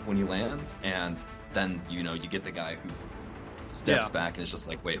grace him when he lands. And then, you get the guy who steps back and is just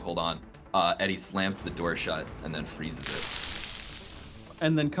like, wait, hold on. Eddie slams the door shut and then freezes it.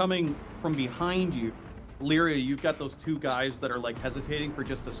 And then coming from behind you, Lirio, you've got those two guys that are like hesitating for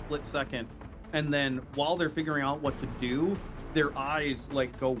just a split second. And then while they're figuring out what to do, their eyes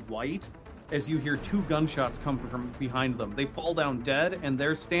like go white as you hear 2 gunshots come from behind them. They fall down dead, and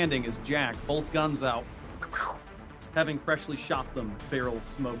they're standing as Jack, both guns out, having freshly shot them, barrels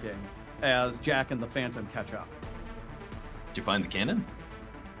smoking, as Jack and the Phantom catch up. Did you find the cannon?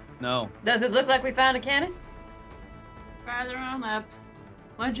 No. Does it look like we found a cannon? Farther on up.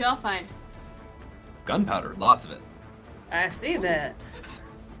 What'd y'all find? Gunpowder, lots of it. I see that.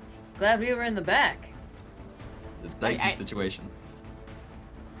 Glad we were in the back. The dicey situation.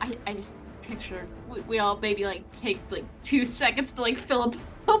 I just picture we all maybe like take like 2 seconds to like fill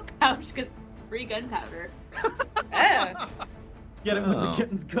a pouch because free gunpowder. Oh. Get it when the Oh.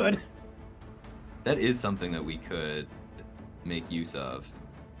 kitten's good. That is something that we could make use of.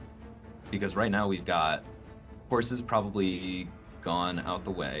 Because right now we've got horses probably gone out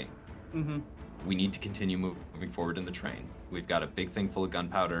the way. Mm-hmm. We need to continue moving forward in the train. We've got a big thing full of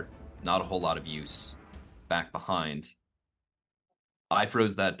gunpowder, not a whole lot of use back behind. I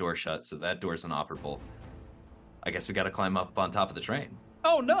froze that door shut, so that door's inoperable. I guess we gotta climb up on top of the train.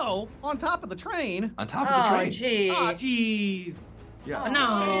 Oh no! On top of the train. On top of the Oh, train. gee. Ah, jeez. Yeah. Oh,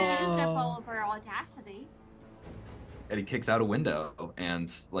 No. Step all of our audacity. And he kicks out a window and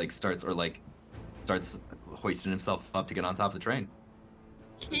starts hoisting himself up to get on top of the train.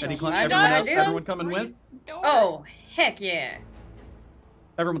 Any I everyone know, else? dude. Everyone coming with? Oh, heck yeah.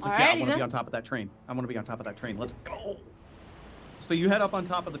 Everyone's like, yeah, I Alrighty want to be then. on top of that train. I want to be on top of that train. Let's go. So you head up on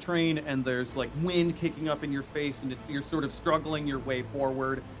top of the train, and there's like wind kicking up in your face, and you're sort of struggling your way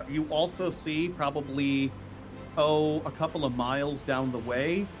forward. You also see probably, a couple of miles down the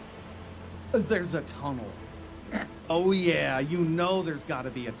way, there's a tunnel. Oh yeah, you know there's got to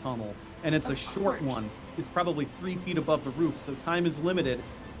be a tunnel, and it's a Of short course. one. It's probably 3 feet above the roof, so time is limited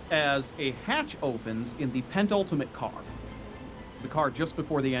as a hatch opens in the penultimate car. The car just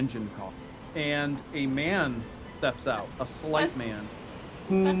before the engine car. And a man steps out, a slight Let's- man, Let's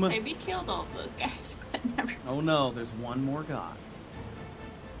whom... say we killed all of those guys, but never. Oh no, there's one more guy.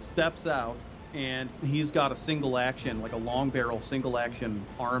 Steps out, and he's got a single action, like a long barrel single action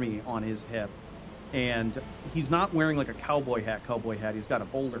army on his hip. And he's not wearing like a cowboy hat. He's got a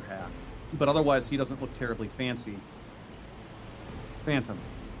bowler hat. But otherwise, he doesn't look terribly fancy. Phantom.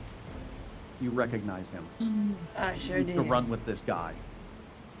 You recognize him. I sure Used did. to run with this guy.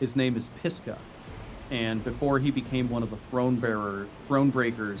 His name is Pisca. And before he became one of the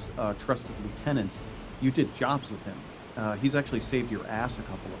Thronebreaker's trusted lieutenants, you did jobs with him. He's actually saved your ass a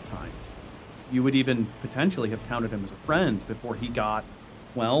couple of times. You would even potentially have counted him as a friend before he got,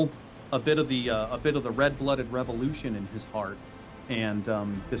 well, a bit of the red-blooded revolution in his heart, and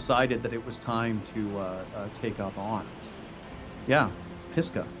decided that it was time to take up arms. Yeah, it's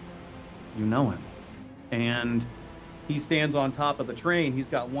Pisca. You know him, and he stands on top of the train. He's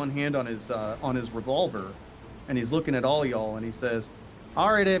got one hand on his revolver, and he's looking at all y'all, and he says,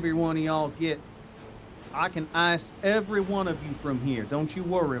 "All right, every one of y'all I can ice every one of you from here. Don't you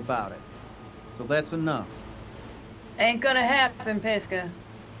worry about it. So that's enough." Ain't gonna happen, Pisca.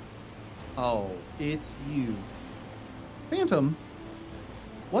 Oh, it's you. Phantom,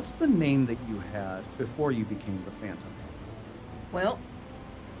 what's the name that you had before you became the Phantom? Well,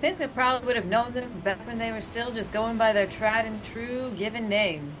 Pisca probably would have known them back when they were still just going by their tried and true given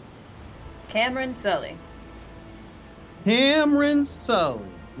name. Cameron Sully. Cameron Sully.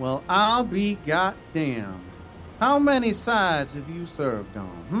 Well, I'll be goddamned. How many sides have you served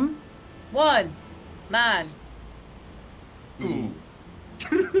on, One. Mine. Ooh.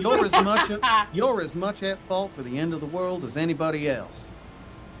 You're as much at fault for the end of the world as anybody else.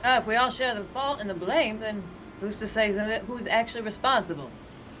 If we all share the fault and the blame, then who's to say who's actually responsible?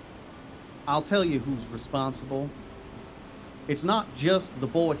 I'll tell you who's responsible. It's not just the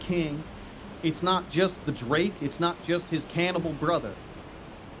boy king. It's not just the Drake. It's not just his cannibal brother.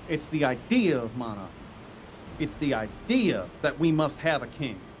 It's the idea of monarchy. It's the idea that we must have a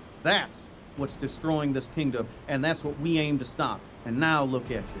king. That's what's destroying this kingdom, and that's what we aim to stop. And now look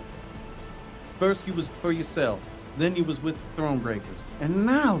at you. First you was for yourself, then you was with the Thronebreakers, and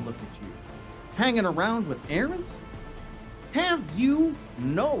now look at you, hanging around with errands? Have you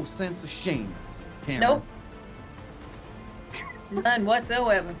no sense of shame, Cameron? Nope. None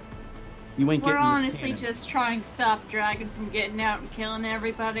whatsoever. You ain't We're getting this honestly cannon. just trying to stop Dragon from getting out and killing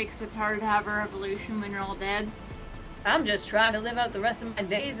everybody because it's hard to have a revolution when you're all dead. I'm just trying to live out the rest of my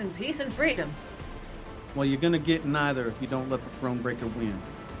days in peace and freedom. Well, you're gonna get neither if you don't let the Thronebreaker win.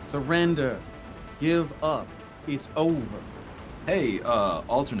 Surrender. Give up. It's over. Hey,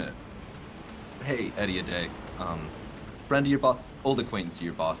 alternate. Hey, Eddie a day. Friend of your boss, old acquaintance of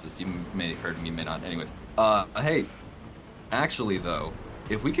your bosses. You may have heard of me, may not. Anyways, hey, actually though,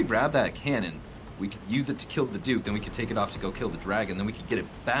 if we could grab that cannon, we could use it to kill the Duke, then we could take it off to go kill the dragon, then we could get it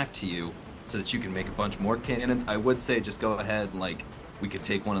back to you so that you can make a bunch more cannons. I would say just go ahead and we could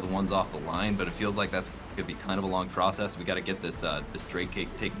take one of the ones off the line, but it feels like that's gonna be kind of a long process. We got to get this this Drake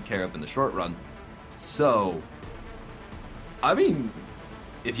cake taken care of in the short run. So, I mean,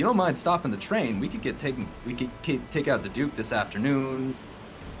 if you don't mind stopping the train, we could take out the Duke this afternoon,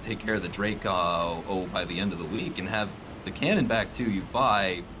 take care of the Drake by the end of the week, and have the cannon back to you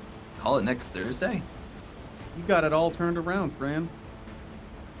by, call it next Thursday. You got it all turned around, friend.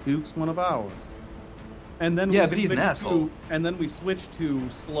 Duke's one of ours. And then yeah, but he's an asshole. And then we switch to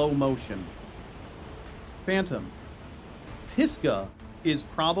slow motion. Phantom. Piska is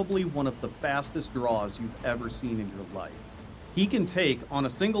probably one of the fastest draws you've ever seen in your life. He can take, on a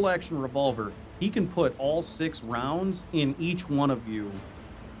single action revolver, he can put all 6 rounds in each one of you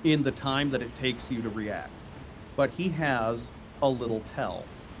in the time that it takes you to react. But he has a little tell.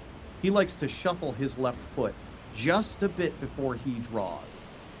 He likes to shuffle his left foot just a bit before he draws.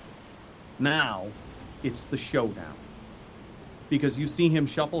 Now, it's the showdown. Because you see him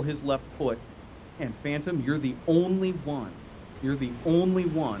shuffle his left foot, and Phantom, you're the only one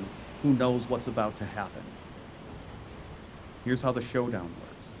who knows what's about to happen. Here's how the showdown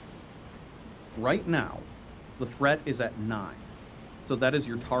works. Right now, the threat is at 9. So that is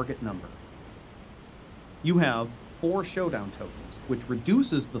your target number. You have 4 showdown tokens, which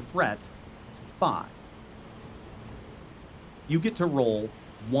reduces the threat to 5. You get to roll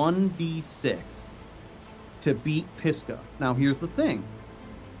 1d6 to beat Piska. Now here's the thing.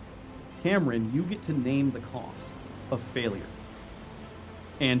 Cameron, you get to name the cost of failure.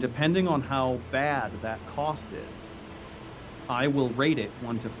 And depending on how bad that cost is, I will rate it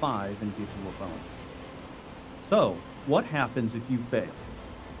 1 to 5 and give you a bonus. So, what happens if you fail?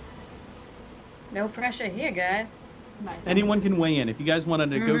 No pressure here, guys. Anyone can weigh in. If you guys want to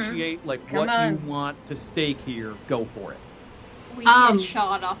negotiate, like Come what on. you want to stake here, go for it. We get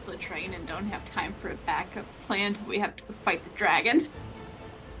shot off the train and don't have time for a backup plan till we have to go fight the dragon.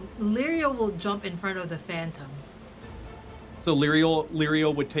 Lirio will jump in front of the Phantom. So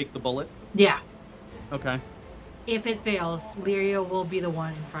Lirio would take the bullet? Yeah. Okay. If it fails, Lirio will be the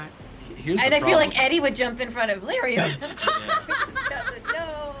one in front. Here's And the I feel like problem. Eddie would jump in front of Lirio.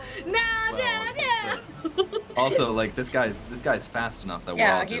 No. No. Also, like this guy's fast enough that we're all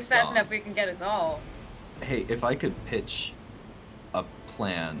Yeah, just he's fast gone. enough we can get us all. Hey, if I could pitch a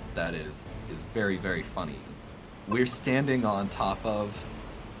plan that is very, very funny. We're standing on top of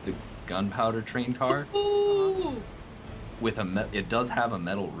the gunpowder train car Ooh. with it does have a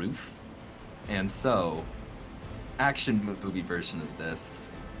metal roof. And so, action movie version of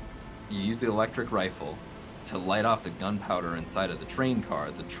this, you use the electric rifle to light off the gunpowder inside of the train car.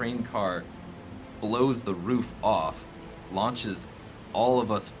 The train car blows the roof off, launches all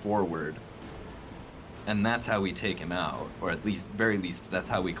of us forward, and that's how we take him out, or at least, very least, that's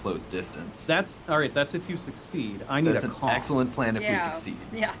how we close distance. That's all right. That's if you succeed. I need That's a an cost. excellent plan if we Yeah. succeed.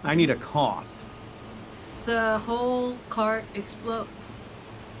 Yeah. I need a cost. The whole cart explodes.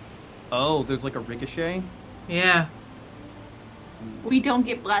 Oh, there's like a ricochet. Yeah. We don't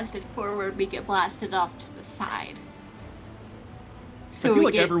get blasted forward, we get blasted off to the side. So I feel we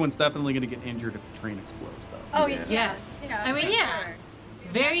like get everyone's definitely going to get injured if the train explodes, though. Oh, Yeah. yeah. Yes. Yeah, I mean, for yeah. sure.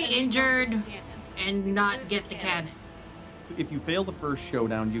 Very injured and not Lose get the the cannon. cannon. If you fail the first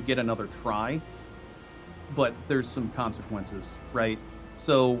showdown, you get another try, but there's some consequences, right?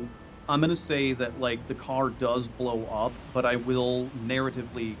 So I'm going to say that like the car does blow up, but I will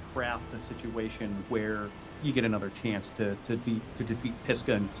narratively craft a situation where you get another chance to defeat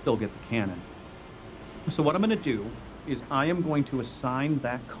Piska and still get the cannon. So what I'm going to do is I am going to assign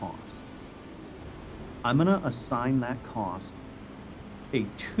that cost. I'm going to assign that cost a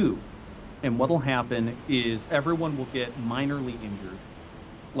 2. And what'll happen is everyone will get minorly injured,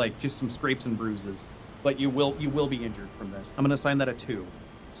 like just some scrapes and bruises, but you will be injured from this. I'm going to assign that a 2.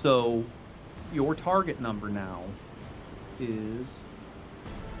 So your target number now is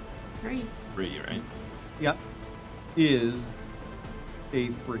 3. 3, right? Yep. Is a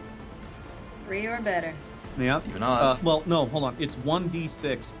 3. 3 or better. Yep. Even odds. Well, no, hold on. It's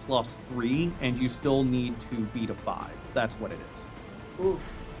 1d6 plus 3, and you still need to beat a 5. That's what it is. Oof.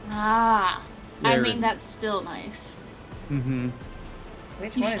 Ah. I There- mean, that's still nice. Mm-hmm.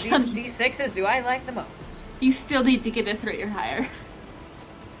 Which You one of still- these D6s do I like the most? You still need to get a 3 or higher.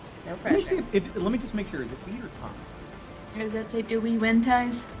 No Let me see pressure. let me just make sure. Is it beat or tie? Or does that say, do we win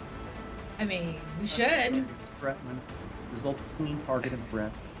ties? I mean, we should. Threat minus result between target and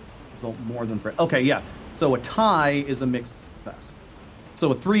threat. Result more than threat. Okay, yeah. So a tie is a mixed success.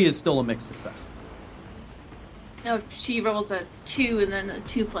 So a 3 is still a mixed success. No, if she rolls a 2 and then a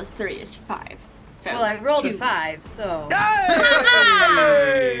 2 plus 3 is 5. So Well, I rolled 2. a 5, so.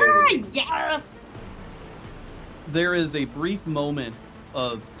 Yes! There is a brief moment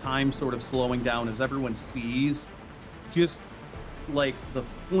of time sort of slowing down as everyone sees just like the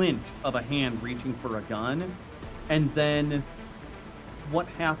flinch of a hand reaching for a gun, and then what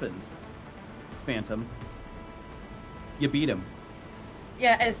happens, Phantom? You beat him.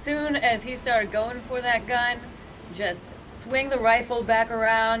 Yeah, as soon as he started going for that gun, just swing the rifle back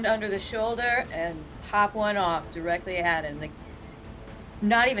around under the shoulder and pop one off directly at him. Like,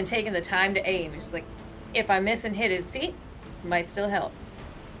 not even taking the time to aim. It's just like, if I miss and hit his feet, might still help.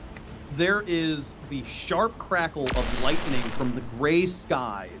 There is the sharp crackle of lightning from the gray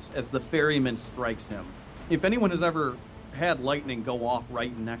skies as the ferryman strikes him. If anyone has ever had lightning go off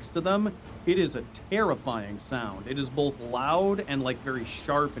right next to them, it is a terrifying sound. It is both loud and like very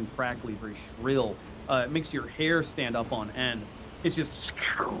sharp and crackly, very shrill. It makes your hair stand up on end. It's just...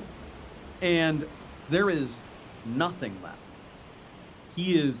 And there is nothing left.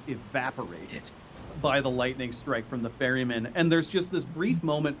 He is evaporated by the lightning strike from the ferryman. And there's just this brief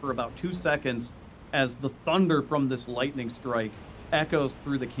moment for about 2 seconds as the thunder from this lightning strike echoes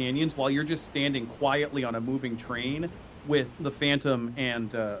through the canyons while you're just standing quietly on a moving train with the Phantom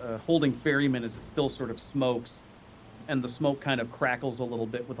and holding ferryman as it still sort of smokes. And the smoke kind of crackles a little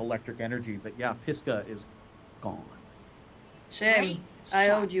bit with electric energy. But yeah, Pisca is gone. Shame. Great I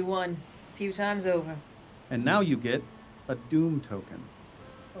shot. owed you one. A few times over. And now you get a Doom token.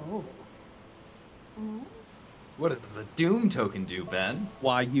 Oh. What does a Doom token do, Ben?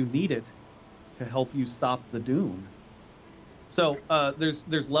 Why you need it to help you stop the Doom. So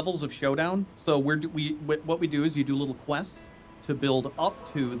there's levels of Showdown. So what we do is you do little quests to build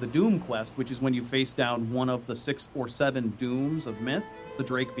up to the Doom quest, which is when you face down one of the 6 or 7 Dooms of Myth, the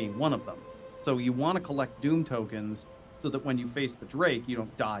Drake being one of them. So you want to collect Doom tokens so that when you face the Drake, you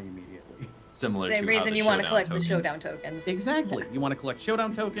don't die immediately. Similar Same to reason how the you want to Showdown collect tokens. the Showdown tokens. Exactly. You want to collect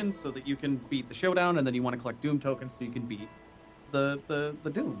Showdown tokens so that you can beat the Showdown, and then you want to collect Doom tokens so you can beat the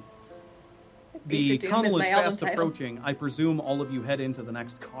Doom. The Doom tunnel is is my album fast title. approaching. I presume all of you head into the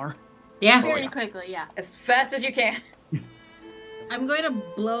next car. Yeah. Very yeah. quickly, yeah. As fast as you can. I'm going to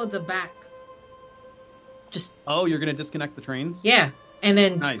blow the back. Just, Oh, you're going to disconnect the trains? yeah. And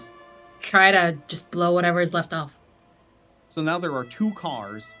then Nice. try to just blow whatever is left off. So now there are 2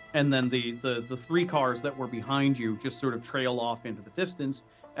 cars, and then the 3 cars that were behind you just sort of trail off into the distance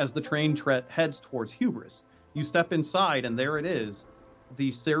as the train heads towards Hubris. You step inside, and there it is,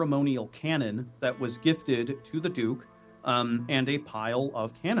 the ceremonial cannon that was gifted to the Duke, and a pile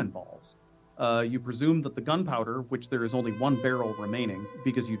of cannonballs. You presume that the gunpowder, which there is only 1 barrel remaining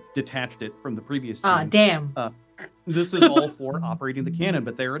because you detached it from the previous team, Ah, damn. this is all for operating the cannon,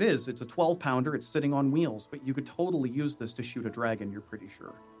 but there it is. It's a 12-pounder. It's sitting on wheels, but you could totally use this to shoot a dragon, you're pretty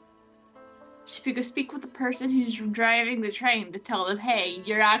sure. If you could speak with the person who's driving the train to tell them, hey,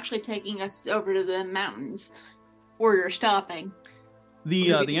 you're actually taking us over to the mountains, or you're stopping.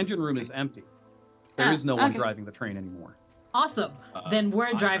 The Maybe engine just- room is empty. There is no one okay. driving the train anymore. Awesome. Then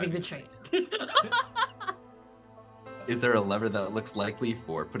we're driving the train. Is there a lever that looks likely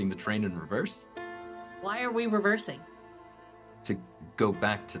for putting the train in reverse? Why are we reversing? To go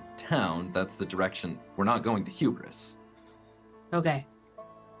back to town, that's the direction. We're not going to Hubris. Okay.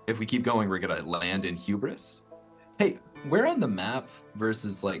 If we keep going, we're gonna land in Hubris. Hey, where on the map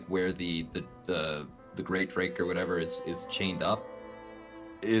versus like where the Great Drake or whatever is chained up?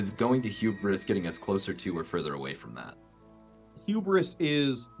 Is going to Hubris getting us closer to or further away from that? Hubris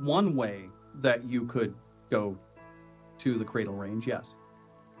is one way that you could go to the Cradle Range, yes.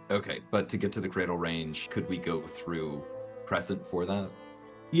 Okay, but to get to the Cradle Range, could we go through Crescent for that?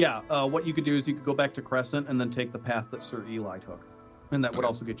 Yeah, what you could do is you could go back to Crescent and then take the path that Sir Eli took. And that would Okay.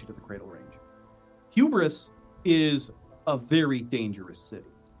 also get you to the Cradle Range. Hubris is a very dangerous city.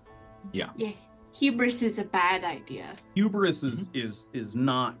 Yeah, hubris is a bad idea. Hubris is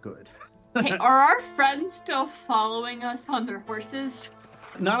not good. Hey, are our friends still following us on their horses?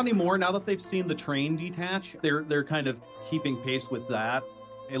 Not anymore. Now that they've seen the train detach, they're kind of keeping pace with that.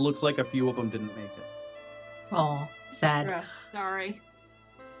 It looks like a few of them didn't make it. Oh, sad. Rough. Sorry.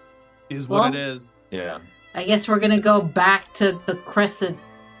 Is what Well- it is. Yeah. I guess we're gonna go back to the Crescent,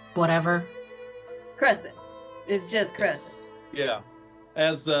 whatever. Crescent. It's just Crescent. Yeah.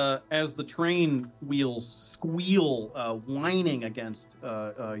 As the train wheels squeal, whining against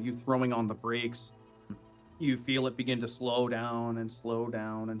you throwing on the brakes, you feel it begin to slow down and slow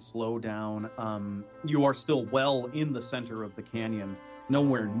down and slow down. You are still well in the center of the canyon,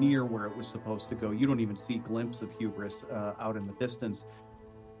 nowhere near where it was supposed to go. You don't even see a glimpse of Hubris out in the distance.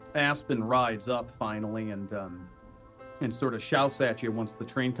 Aspen rides up finally and sort of shouts at you once the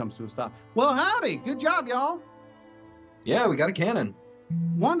train comes to a stop. Well, howdy! Good job, y'all! Yeah, we got a cannon.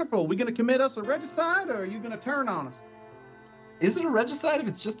 Wonderful. We gonna commit us a regicide, or are you gonna turn on us? Is it a regicide if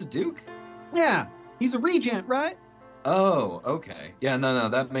it's just a duke? Yeah, he's a regent, right? Oh, okay. Yeah, no,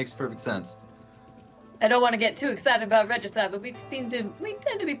 that makes perfect sense. I don't want to get too excited about regicide, but we tend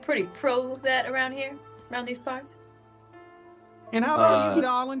to be pretty pro that around here, around these parts. And how about you,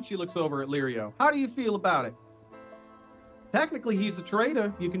 darling? She looks over at Lirio. How do you feel about it? Technically, he's a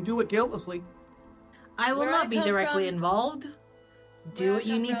traitor. You can do it guiltlessly. I will Where not I be come directly from- involved. Do Where I what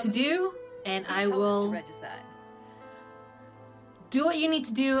you come need to from, do, and I Toast will regicide. do what you need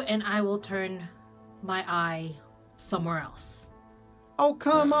to do, and I will turn my eye somewhere else. Oh,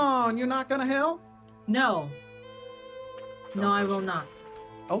 come on. You're not going to help? No. Don't No, I push will her. not.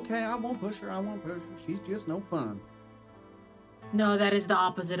 Okay, I won't push her. She's just no fun. No, that is the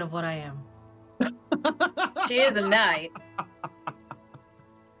opposite of what I am. She is a knight.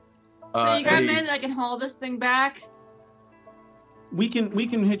 So you got Eddie, men that can haul this thing back? We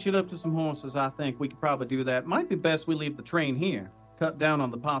can hitch it up to some horses, I think. We could probably do that. Might be best we leave the train here. Cut down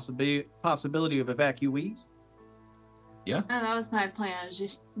on the possibility of evacuees. Oh, that was my plan, is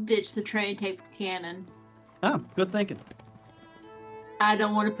just ditch the train, take the cannon. Oh, good thinking. I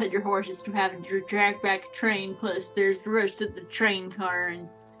don't want to put your horses through having to drag back a train, plus there's the rest of the train car, and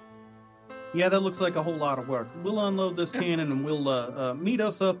Yeah, that looks like a whole lot of work. We'll unload this cannon and we'll meet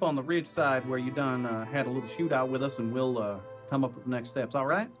us up on the ridge side where you done had a little shootout with us, and we'll come up with the next steps. All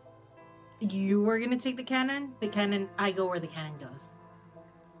right? You were gonna take the cannon? The cannon, I go where the cannon goes.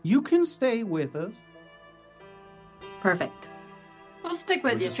 You can stay with us. Perfect. I'll stick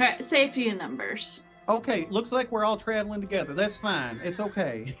with We're you. just- Safety in numbers. Okay, looks like we're all traveling together. That's fine. It's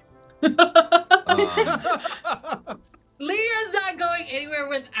okay. Lirio's not going anywhere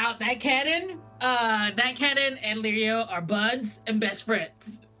without that cannon. That cannon and Lirio are buds and best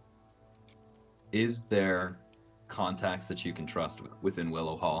friends. Is there contacts that you can trust within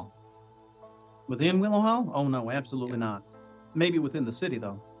Willow Hall? Within Willow Hall? Oh, no, absolutely not. Maybe within the city,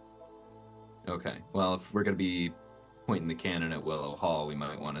 though. Okay. Well, if we're going to be pointing the cannon at Willow Hall, we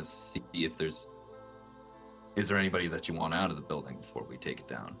might want to see if there's... Is there anybody that you want out of the building before we take it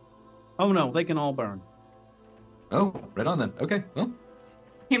down? Oh, no, they can all burn. Oh, right on then. Okay, well,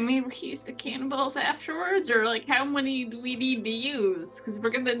 Can we use the cannonballs afterwards, or like how many do we need to use? Because we're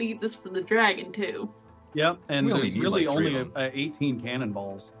gonna need this for the dragon too. Yep, and We only there's need, really like, 3 only of them. 18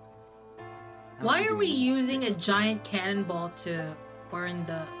 cannonballs. Why are we using a giant cannonball to burn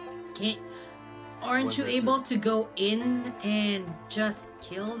the... Aren't Was you it- able to go in and just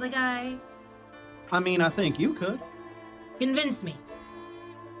kill the guy? I mean, I think you could. Convince me.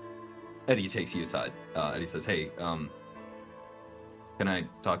 Eddie takes you aside. Eddie says, hey, can I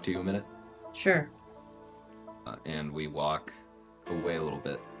talk to you a minute? Sure. And we walk away a little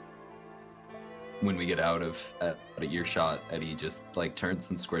bit. When we get out of at earshot, Eddie just like turns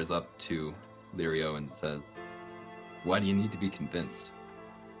and squares up to Lirio and says, why do you need to be convinced?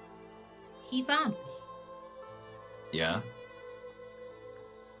 He found me. Yeah?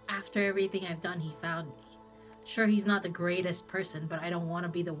 After everything I've done, he found me. Sure, he's not the greatest person, but I don't want to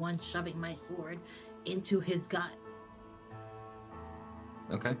be the one shoving my sword into his gut.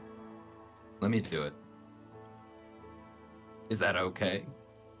 Okay. Let me do it. Is that okay?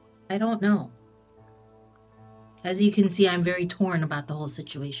 I don't know. As you can see, I'm very torn about the whole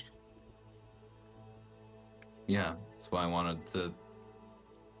situation. Yeah, that's why I wanted to...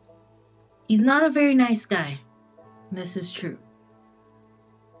 He's not a very nice guy. This is true.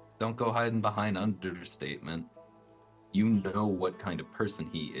 Don't go hiding behind understatement. You know what kind of person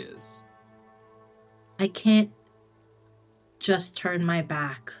he is. I can't just turn my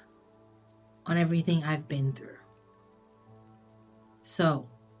back on everything I've been through. So,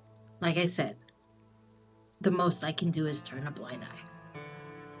 like I said, the most I can do is turn a blind eye.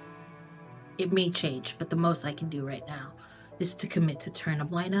 It may change, but the most I can do right now is to commit to turn a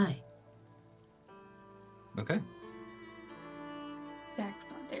blind eye. Okay. Jack's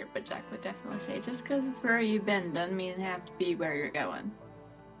not there, but Jack would definitely say, just because it's where you've been doesn't mean it have to be where you're going.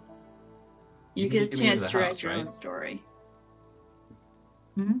 You can get a get me into chance the to write house, your right? own story.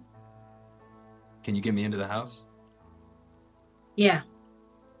 Hmm? Can you get me into the house? Yeah,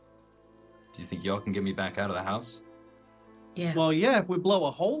 Do you think y'all can get me back out of the house? yeah. Well, yeah, if we blow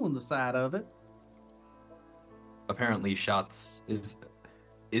a hole in the side of it. Apparently, shots is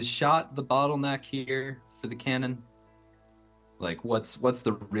shot the bottleneck here for the cannon. Like, what's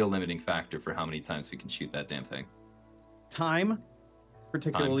the real limiting factor for how many times we can shoot that damn thing? Time,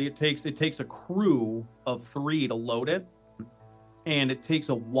 particularly, it takes a crew of 3 to load it, and it takes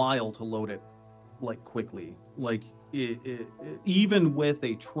a while to load it, like, quickly. Like, even with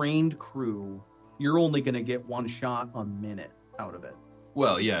a trained crew, you're only going to get 1 shot a minute out of it.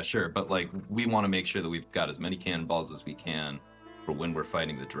 Well, yeah, sure, but like we want to make sure that we've got as many cannonballs as we can for when we're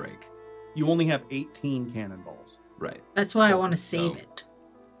fighting the Drake. You only have 18 cannonballs. Right. That's why I want to save So- it.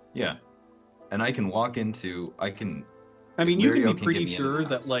 Yeah. And I can walk into. I can. I mean, If you can Lirio be can pretty get me into sure the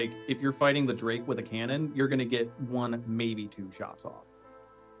that, house. like, if you're fighting the Drake with a cannon, you're going to get 1, maybe 2 shots off.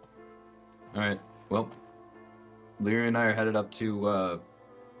 All right. Well, Lyria and I are headed up to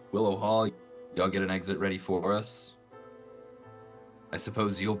Willow Hall. Y'all get an exit ready for us. I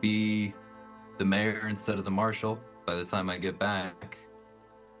suppose you'll be the mayor instead of the marshal by the time I get back.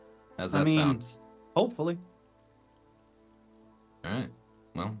 How's that sound? Hopefully. All right.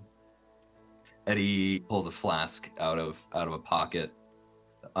 Well, Eddie pulls a flask out of a pocket,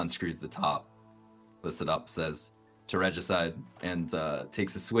 unscrews the top, lifts it up, says to Regicide, and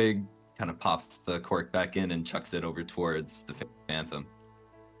takes a swig, kind of pops the cork back in and chucks it over towards the Phantom,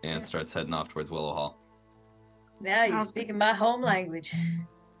 and starts heading off towards Willow Hall. Now you're speaking my home language.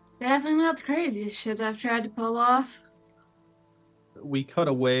 Definitely not the craziest shit I've tried to pull off. We cut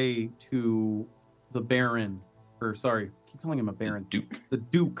away to the Baron, or sorry, I keep calling him a Baron. Duke. The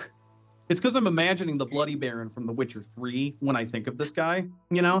Duke. It's because I'm imagining the Bloody Baron from The Witcher 3 when I think of this guy,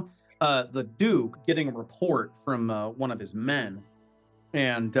 you know? The Duke getting a report from one of his men,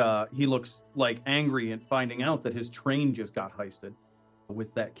 and he looks like angry at finding out that his train just got heisted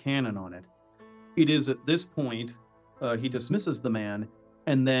with that cannon on it. It is at this point he dismisses the man,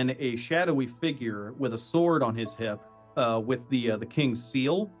 and then a shadowy figure with a sword on his hip with the king's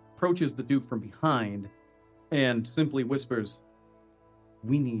seal approaches the Duke from behind and simply whispers,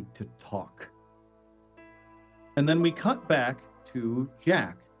 "We need to talk." And then we cut back to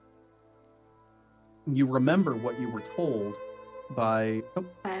Jack. You remember what you were told by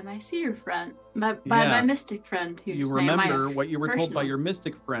my seer friend, by my mystic friend. Whose you name remember I what you were told by personal- your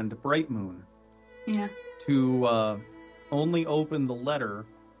mystic friend, Bright Moon, Yeah. to only open the letter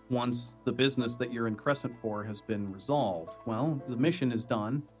once the business that you're in Crescent for has been resolved. Well, the mission is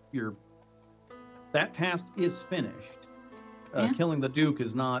done. That task is finished. Yeah. Killing the Duke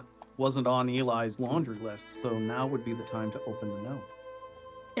wasn't on Eli's laundry list, so now would be the time to open the note.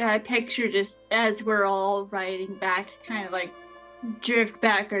 Yeah, I picture just as we're all riding back, kind of like drift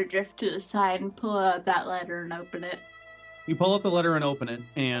back or drift to the side and pull out that letter and open it. You pull out the letter and open it,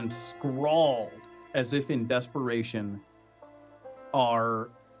 and scrawled, as if in desperation, are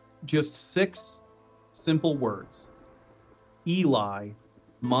just 6 simple words. Eli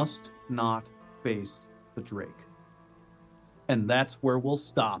must not face the Drake. And that's where we'll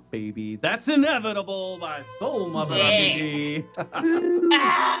stop, baby. That's Inevitable by Soul Mother RPG.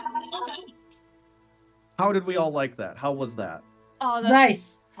 How did we all like that? How was that? Oh, that's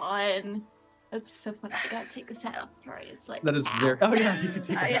Nice. fun. That's so fun. I gotta take this hat off. Sorry, it's like That is very... Oh, yeah, you can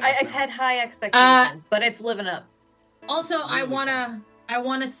take that. I've had high expectations, but it's living up. Also, I Really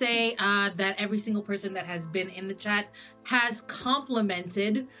wanna say that every single person that has been in the chat has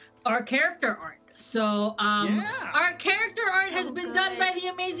complimented our character art. So our character art has been done by the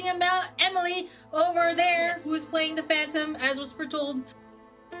amazing Emily over there, who is playing the Phantom, as was foretold.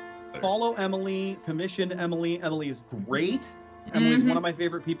 Follow Emily, commission Emily. Emily is great. Emily's one of my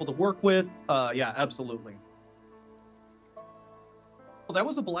favorite people to work with. Yeah, absolutely. Well, that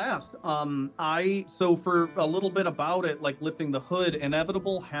was a blast. So for a little bit about it, like lifting the hood,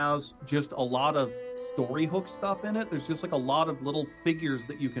 Inevitable has just a lot of story hook stuff in it. There's just like a lot of little figures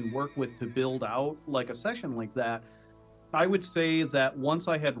that you can work with to build out like a session like that. I would say that once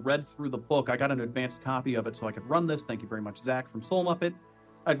I had read through the book, I got an advanced copy of it so I could run this. Thank you very much, Zach from Soul Muppet.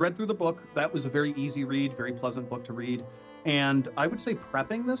 I'd read through the book. That was a very easy read, very pleasant book to read. And I would say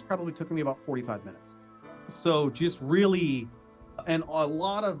prepping this probably took me about 45 minutes. So just really, and a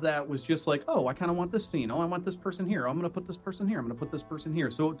lot of that was just like, oh, I kind of want this scene. Oh, I want this person here. I'm going to put this person here. I'm going to put this person here.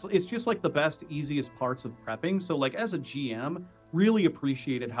 So it's just like the best, easiest parts of prepping. So like as a GM, really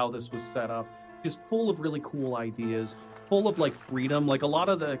appreciated how this was set up. Just full of really cool ideas, full of like freedom. Like a lot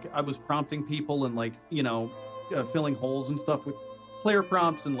of I was prompting people and like, filling holes and stuff with player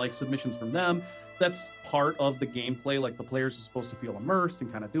prompts and like submissions from them. That's part of the gameplay. Like the players are supposed to feel immersed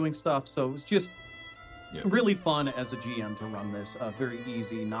and kind of doing stuff. So it was just really fun as a GM to run this. Very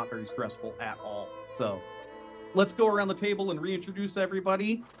easy, not very stressful at all. So let's go around the table and reintroduce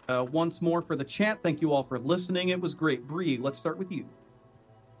everybody once more for the chat. Thank you all for listening. It was great. Bree, let's start with you.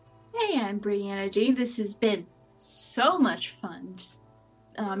 Hey, I'm Brianna G. This has been so much fun.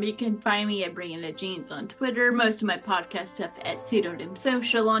 You can find me at Brianna Jeans on Twitter. Most of my podcast stuff at Pseudonym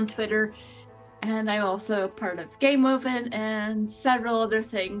Social on Twitter. And I'm also part of Game Woven and several other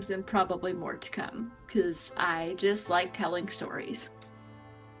things and probably more to come. Because I just like telling stories.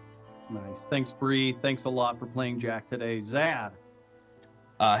 Nice. Thanks, Bree. Thanks a lot for playing Jack today. Zad.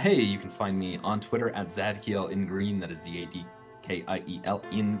 Hey, you can find me on Twitter at Zadkiel in green. That is Zadkiel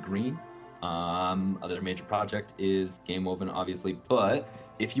in green. Other major project is Game Woven, obviously. But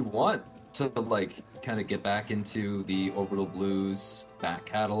if you want to like kind of get back into the Orbital Blues back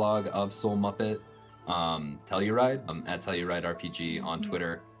catalog of Soul Muppet, Telluride, at Telluride RPG on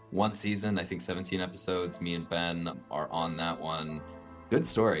Twitter. One season, I think 17 episodes. Me and Ben are on that one. Good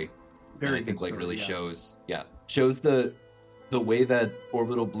story. Very and I think good like story, really yeah. shows the way that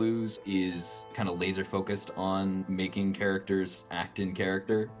Orbital Blues is kind of laser focused on making characters act in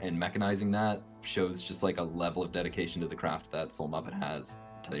character and mechanizing that shows just like a level of dedication to the craft that Soul Muppet has.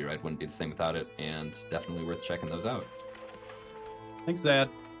 Telluride wouldn't be the same without it, and definitely worth checking those out. Thanks, Dad.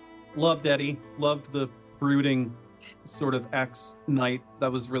 Loved Eddie. Loved the brooding sort of X night.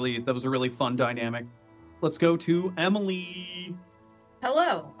 That was a really fun dynamic. Let's go to Emily.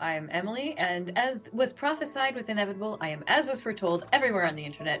 Hello, I am Emily, and as was prophesied with Inevitable, I am as was foretold everywhere on the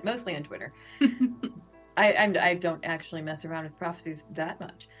internet, mostly on Twitter. I don't actually mess around with prophecies that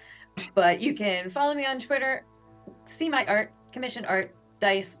much. But you can follow me on Twitter, see my art, commission art,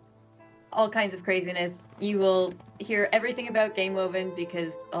 dice, all kinds of craziness. You will hear everything about Game Woven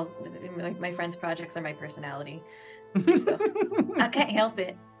because my friends' projects are my personality. So I can't help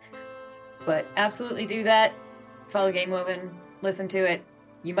it. But absolutely do that. Follow Game Woven. Listen to it.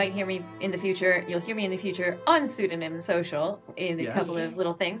 You might hear me in the future. You'll hear me in the future on Pseudonym Social in a couple of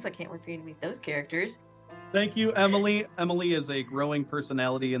little things. I can't wait for you to meet those characters. Thank you, Emily. Emily is a growing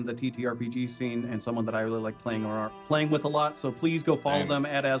personality in the TTRPG scene and someone that I really like playing with a lot. So please go follow them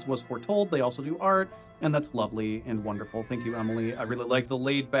at As Was Foretold. They also do art, and that's lovely and wonderful. Thank you, Emily. I really like the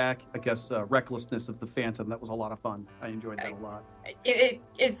laid back, recklessness of the Phantom. That was a lot of fun. I enjoyed that a lot.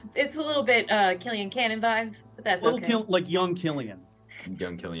 It's a little bit Killian Cannon vibes, but that's okay. Like young Killian.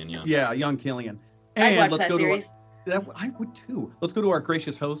 Young Killian, yeah. Yeah, young Killian. I'd And watch that series. I would too. Let's go to our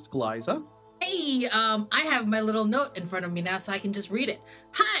gracious host, Glyza. Hey, I have my little note in front of me now, so I can just read it.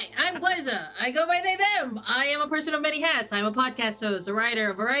 Hi, I'm Glyza. I go by they, them. I am a person of many hats. I'm a podcast host, a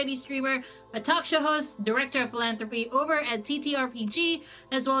writer, a variety streamer, a talk show host, director of philanthropy over at TTRPG,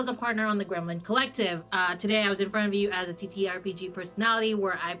 as well as a partner on the Gremlin Collective. Today I was in front of you as a TTRPG personality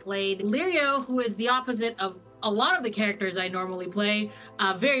where I played Lirio, who is the opposite of a lot of the characters I normally play.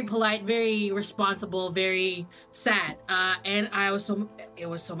 Very polite, very responsible, very sad. And it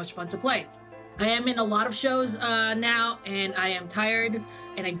was so much fun to play. I am in a lot of shows now, and I am tired,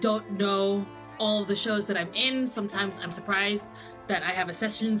 and I don't know all of the shows that I'm in. Sometimes I'm surprised that I have a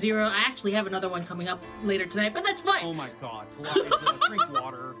session 0. I actually have another one coming up later tonight, but that's fine. Oh my god. Drink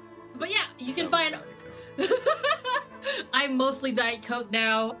water. But yeah, you can find... I'm mostly Diet Coke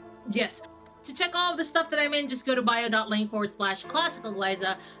now. Yes. To check all of the stuff that I'm in, just go to bio.lane/classical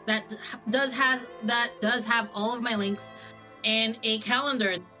Glyza. That does have all of my links and a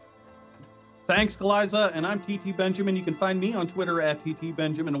calendar. Thanks, Glyza, and I'm TT Benjamin. You can find me on Twitter at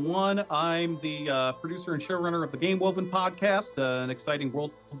TTBenjamin1. I'm the producer and showrunner of the Game Woven podcast, an exciting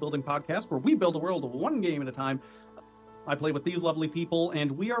world-building podcast where we build a world of one game at a time. I play with these lovely people,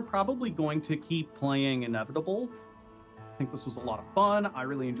 and we are probably going to keep playing Inevitable. I think this was a lot of fun. I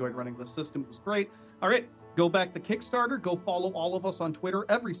really enjoyed running this system. It was great. All right, go back to Kickstarter. Go follow all of us on Twitter,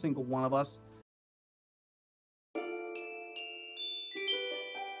 every single one of us.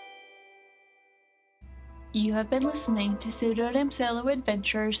 You have been listening to Pseudonym Solo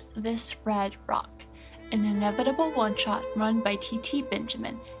Adventures This Red Rock, an Inevitable one-shot run by TT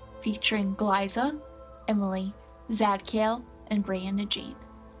Benjamin, featuring Glyza, Emily, Zadkiel, and Brianna Jean.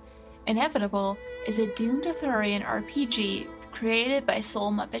 Inevitable is a Doomed Arthurian RPG created by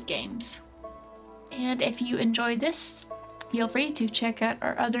Soul Muppet Games. And if you enjoyed this, feel free to check out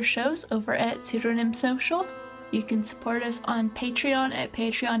our other shows over at Pseudonym Social. You can support us on Patreon at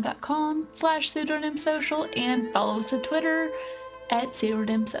patreon.com/pseudonymsocial and follow us on Twitter at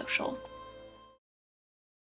pseudonymsocial.